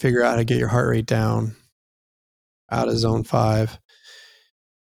trying to figure out how to get your heart rate down out of zone 5,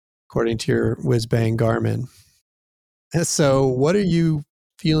 according to your whiz-bang Garmin. And so what are you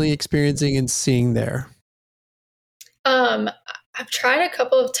feeling, experiencing, and seeing there? I've tried a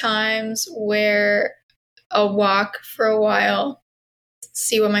couple of times where I'll walk for a while,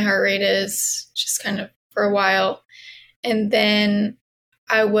 see what my heart rate is, just kind of for a while. And then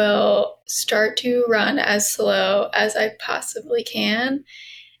I will start to run as slow as I possibly can.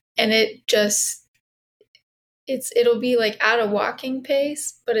 And it'll be like at a walking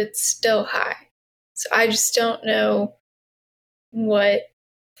pace, but it's still high. So I just don't know what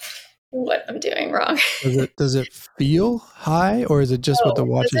I'm doing wrong. Does it feel high, or is it just what the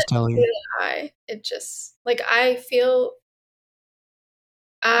watch is telling you? High. It just, like, I feel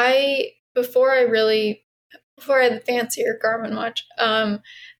before I had the fancier Garmin watch,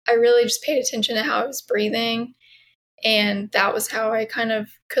 I really just paid attention to how I was breathing. And that was how I kind of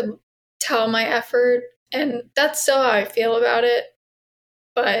could tell my effort. And that's still how I feel about it.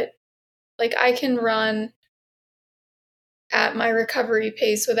 But like I can run at my recovery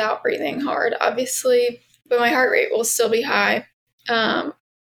pace without breathing hard, obviously, but my heart rate will still be high.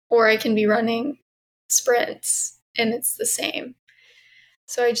 Or I can be running sprints and it's the same.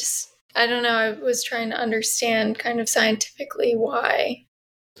 So I don't know, I was trying to understand kind of scientifically why.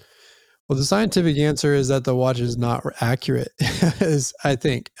 Well, the scientific answer is that the watch is not accurate, as I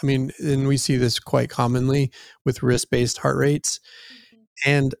think. I mean, and we see this quite commonly with wrist-based heart rates.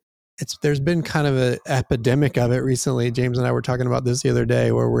 And there's been kind of an epidemic of it recently. James and I were talking about this the other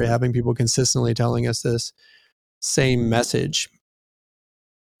day, where we're having people consistently telling us this same message.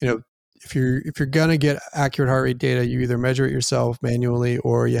 You know, if you're gonna get accurate heart rate data, you either measure it yourself manually,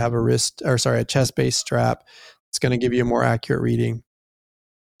 or you have a chest-based strap. It's going to give you a more accurate reading.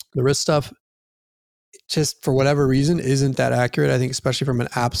 The wrist stuff, just for whatever reason, isn't that accurate. I think, especially from an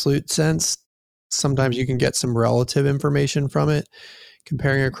absolute sense, sometimes you can get some relative information from it,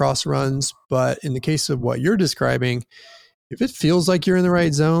 comparing across runs. But in the case of what you're describing, if it feels like you're in the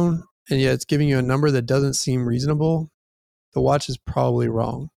right zone and yet it's giving you a number that doesn't seem reasonable, the watch is probably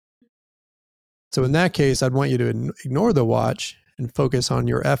wrong. So in that case, I'd want you to ignore the watch and focus on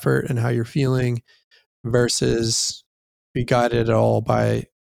your effort and how you're feeling versus be guided at all by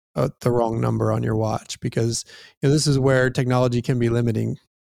the wrong number on your watch, because this is where technology can be limiting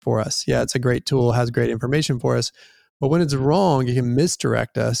for us. Yeah, it's a great tool, has great information for us, but when it's wrong, it can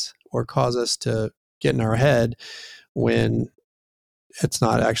misdirect us or cause us to get in our head when it's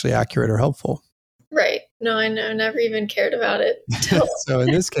not actually accurate or helpful. Right. No, I know. Never even cared about it. So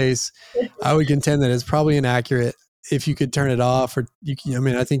in this case, I would contend that it's probably inaccurate. If you could turn it off, or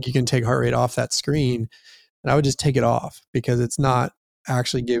I think you can take heart rate off that screen, and I would just take it off because it's not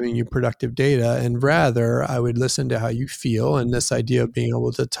actually giving you productive data. And rather, I would listen to how you feel. And this idea of being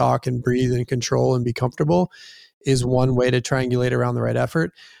able to talk and breathe and control and be comfortable is one way to triangulate around the right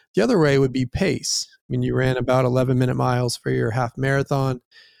effort. The other way would be pace. I mean, you ran about 11-minute miles for your half marathon.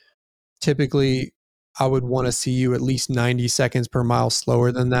 Typically, I would want to see you at least 90 seconds per mile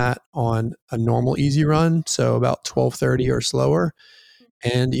slower than that on a normal easy run. So about 12:30 or slower.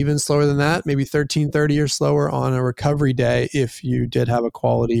 And even slower than that, maybe 13:30 or slower on a recovery day if you did have a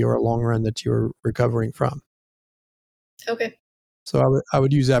quality or a long run that you were recovering from. Okay. So I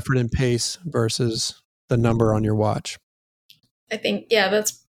would use effort and pace versus the number on your watch. I think, yeah,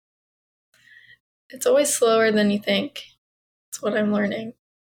 it's always slower than you think. That's what I'm learning.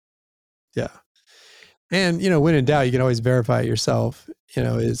 Yeah. And, when in doubt, you can always verify it yourself.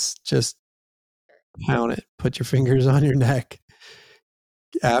 It's just count it, put your fingers on your neck.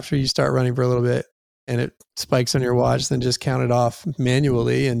 After you start running for a little bit and it spikes on your watch, then just count it off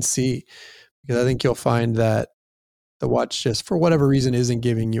manually and see, because I think you'll find that the watch just, for whatever reason, isn't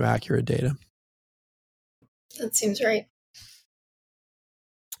giving you accurate data. That seems right.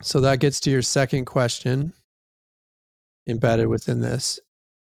 So that gets to your second question embedded within this.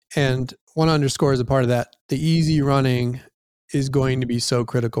 And want to underscore as a part of that, the easy running is going to be so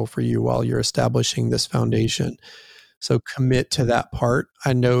critical for you while you're establishing this foundation. So commit to that part.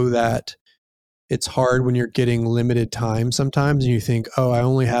 I know that it's hard when you're getting limited time sometimes and you think, oh, I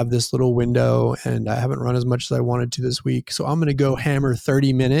only have this little window and I haven't run as much as I wanted to this week. So I'm going to go hammer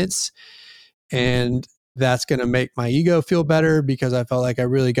 30 minutes and that's going to make my ego feel better because I felt like I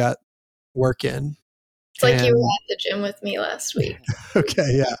really got work in. It's like you were at the gym with me last week.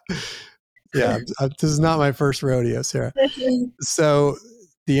 Okay, yeah. Yeah, this is not my first rodeo, Sarah. So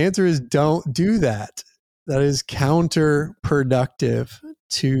the answer is don't do that. That is counterproductive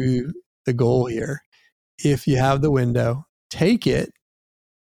to the goal here. If you have the window, take it.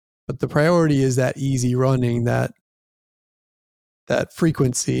 But the priority is that easy running, that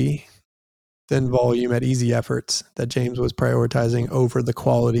frequency, then volume at easy efforts that James was prioritizing over the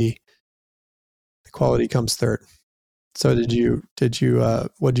quality. The quality comes third. So what did you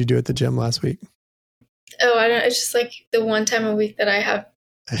do at the gym last week? Oh, I don't. It's just like the one time a week that I have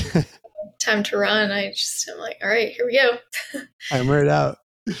time to run. I'm like, all right, here we go. Hammer it out.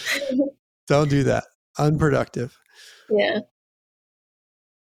 Don't do that. Unproductive. Yeah.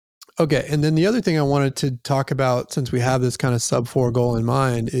 Okay. And then the other thing I wanted to talk about, since we have this kind of sub 4 goal in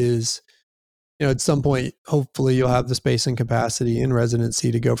mind, is, at some point, hopefully you'll have the space and capacity in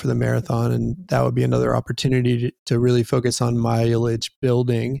residency to go for the marathon. And that would be another opportunity to really focus on mileage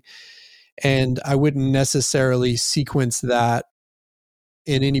building. And I wouldn't necessarily sequence that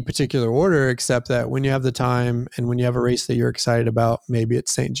in any particular order, except that when you have the time and when you have a race that you're excited about, maybe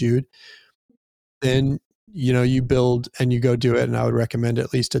it's St. Jude, then you build and you go do it. And I would recommend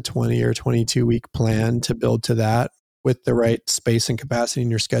at least a 20 or 22 week plan to build to that with the right space and capacity in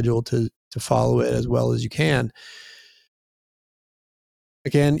your schedule to follow it as well as you can.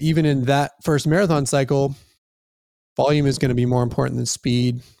 Again, even in that first marathon cycle, volume is going to be more important than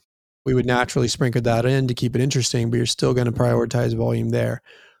speed. We would naturally sprinkle that in to keep it interesting, but you're still going to prioritize volume there.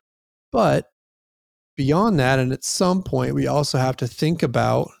 But beyond that, and at some point, we also have to think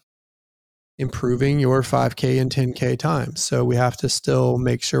about improving your 5K and 10K times. So we have to still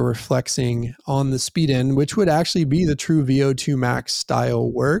make sure we're flexing on the speed end, which would actually be the true VO2 max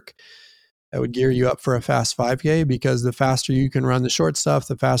style work that would gear you up for a fast 5K, because the faster you can run the short stuff,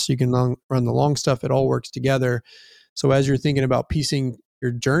 the faster you can run the long stuff. It all works together. So as you're thinking about piecing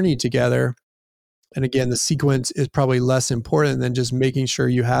your journey together, and again, the sequence is probably less important than just making sure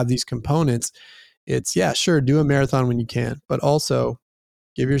you have these components. It's, yeah, sure, do a marathon when you can, but also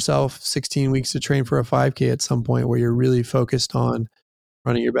give yourself 16 weeks to train for a 5K at some point where you're really focused on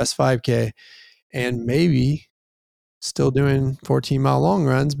running your best 5K, and maybe still doing 14-mile long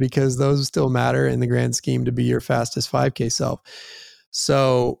runs, because those still matter in the grand scheme to be your fastest 5K self.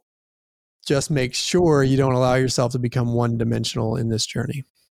 So just make sure you don't allow yourself to become one-dimensional in this journey.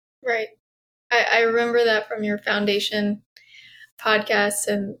 Right. I remember that from your foundation podcast,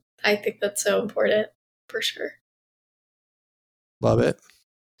 and I think that's so important for sure. Love it.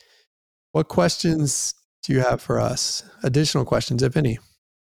 What questions do you have for us? Additional questions, if any?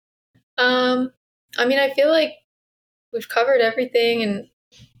 I feel like we've covered everything, and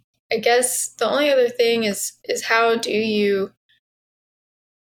I guess the only other thing is how do you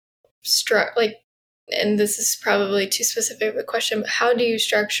and this is probably too specific of a question, but how do you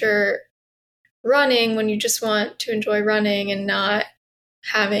structure running when you just want to enjoy running and not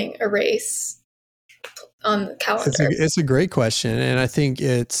having a race on the calendar? It's a great question. And I think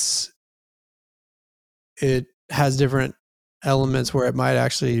it has different elements where it might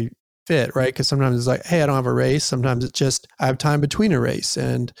actually fit, right? Because sometimes it's like, hey, I don't have a race. Sometimes it's just, I have time between a race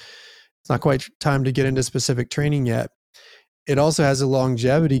and it's not quite time to get into specific training yet. It also has a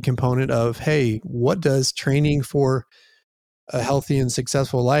longevity component of, hey, what does training for a healthy and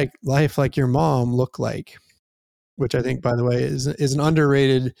successful life like your mom look like? Which I think, by the way, is an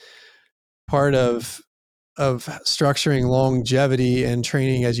underrated part of structuring longevity and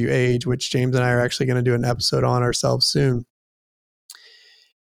training as you age, which James and I are actually going to do an episode on ourselves soon.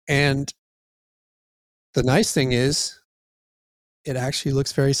 And the nice thing is, it actually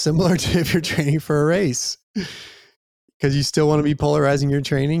looks very similar to if you're training for a race, because you still want to be polarizing your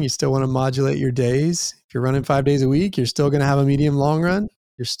training. You still want to modulate your days. If you're running 5 days a week, you're still going to have a medium long run.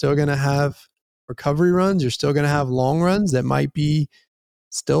 You're still going to have recovery runs. You're still going to have long runs that might be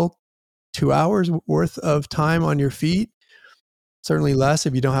still 2 hours worth of time on your feet. Certainly less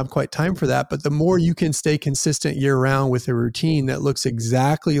if you don't have quite time for that. But the more you can stay consistent year round with a routine that looks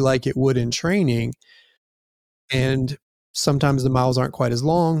exactly like it would in training, and sometimes the miles aren't quite as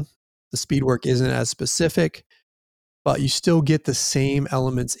long, the speed work isn't as specific, but you still get the same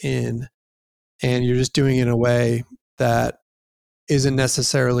elements in, and you're just doing it in a way that isn't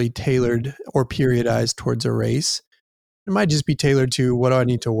necessarily tailored or periodized towards a race. It might just be tailored to, what do I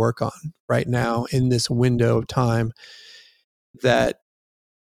need to work on right now in this window of time that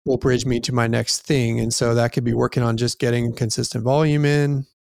will bridge me to my next thing. And so that could be working on just getting consistent volume in,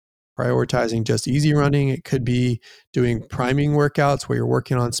 prioritizing just easy running. It could be doing priming workouts where you're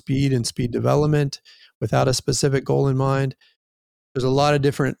working on speed and speed development without a specific goal in mind. There's a lot of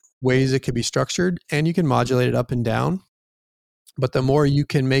different ways it could be structured, and you can modulate it up and down. But the more you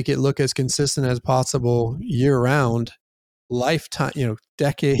can make it look as consistent as possible year round, lifetime,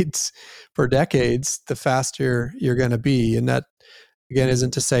 decades for decades, the faster you're going to be. And that, again,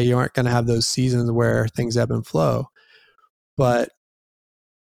 isn't to say you aren't going to have those seasons where things ebb and flow. But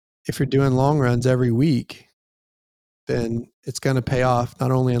if you're doing long runs every week, then it's going to pay off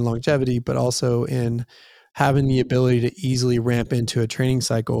not only in longevity, but also in having the ability to easily ramp into a training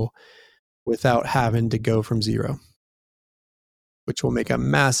cycle without having to go from zero, which will make a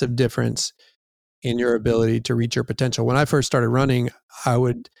massive difference in your ability to reach your potential. When I first started running, I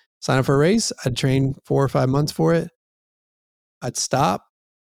would sign up for a race. I'd train 4 or 5 months for it. I'd stop,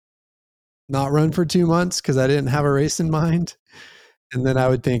 not run for 2 months because I didn't have a race in mind. And then I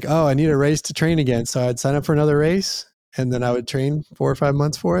would think, oh, I need a race to train again. So I'd sign up for another race, and then I would train 4 or 5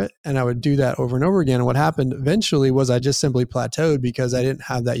 months for it. And I would do that over and over again. And what happened eventually was I just simply plateaued because I didn't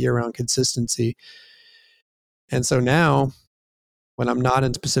have that year-round consistency. And so now, when I'm not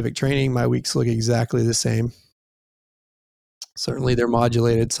in specific training, my weeks look exactly the same. Certainly they're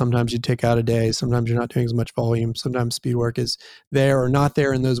modulated. Sometimes you take out a day. Sometimes you're not doing as much volume. Sometimes speed work is there or not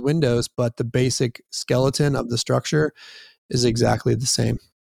there in those windows, but the basic skeleton of the structure is exactly the same.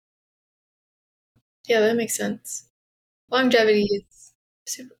 Yeah, that makes sense. Longevity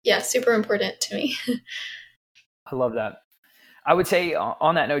is super important to me. I love that. I would say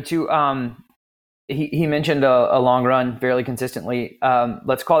on that note too, he mentioned a long run fairly consistently.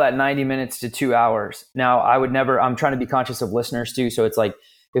 Let's call that 90 minutes to 2 hours. Now, I'm trying to be conscious of listeners too. So it's like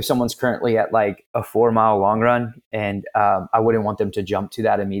if someone's currently at like a 4 mile long run, and I wouldn't want them to jump to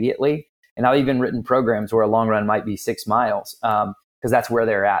that immediately. And I've even written programs where a long run might be 6 miles because that's where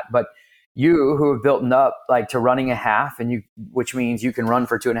they're at. But you who have built up like to running a half, which means you can run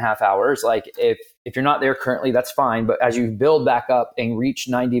for 2.5 hours. Like if you're not there currently, that's fine. But as you build back up and reach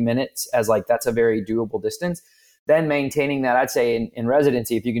 90 minutes as like, that's a very doable distance, then maintaining that, I'd say in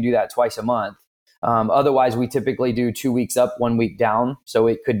residency, if you can do that twice a month. Otherwise we typically do 2 weeks up, 1 week down. So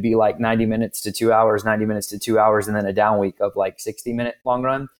it could be like 90 minutes to 2 hours, 90 minutes to 2 hours, and then a down week of like 60-minute long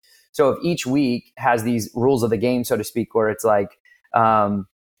run. So if each week has these rules of the game, so to speak, where it's like,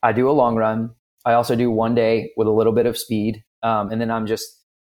 I do a long run. I also do 1 day with a little bit of speed. And then I'm just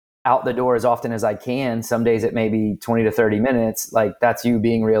out the door as often as I can. Some days it may be 20 to 30 minutes. Like that's you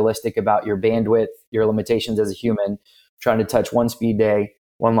being realistic about your bandwidth, your limitations as a human, trying to touch 1 speed day,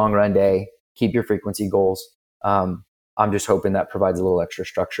 1 long run day, keep your frequency goals. I'm just hoping that provides a little extra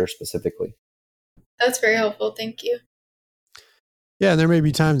structure specifically. That's very helpful. Thank you. Yeah. And there may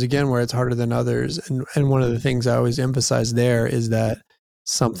be times again where it's harder than others. And one of the things I always emphasize there is that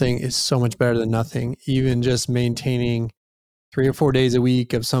something is so much better than nothing. Even just maintaining 3 or 4 days a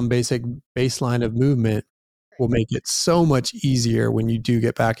week of some basic baseline of movement will make it so much easier when you do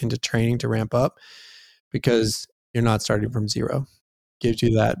get back into training to ramp up, because you're not starting from zero. Gives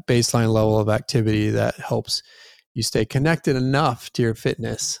you that baseline level of activity that helps you stay connected enough to your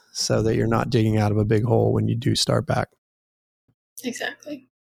fitness so that you're not digging out of a big hole when you do start back. Exactly.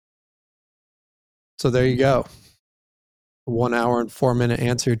 So there you go. 1 hour and 4 minute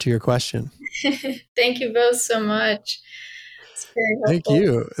answer to your question. Thank you both so much. It's very helpful. Thank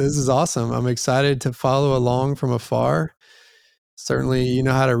you. This is awesome. I'm excited to follow along from afar. Certainly, you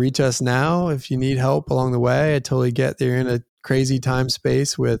know how to reach us now if you need help along the way. I totally get that you're in a crazy time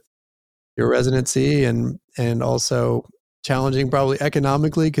space with your residency and also challenging probably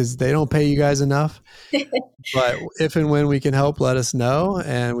economically because they don't pay you guys enough. But if and when we can help, let us know.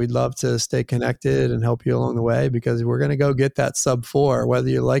 And we'd love to stay connected and help you along the way, because we're going to go get that sub 4, whether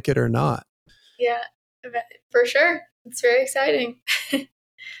you like it or not. Yeah, for sure. It's very exciting.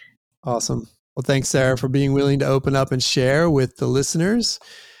 Awesome. Well, thanks, Sarah, for being willing to open up and share with the listeners.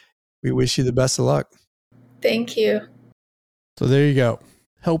 We wish you the best of luck. Thank you. So there you go.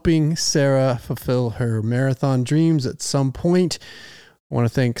 Helping Sarah fulfill her marathon dreams at some point. I want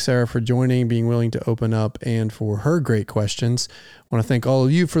to thank Sarah for joining, being willing to open up, and for her great questions. I want to thank all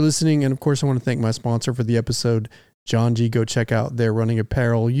of you for listening. And of course, I want to thank my sponsor for the episode, John G. Go check out their running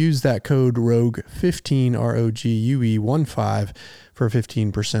apparel. Use that code ROGUE15, ROGUE15 for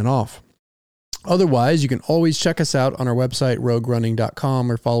 15% off. Otherwise, you can always check us out on our website,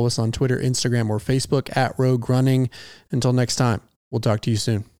 roguerunning.com, or follow us on Twitter, Instagram, or Facebook at Rogue Running. Until next time, we'll talk to you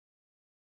soon.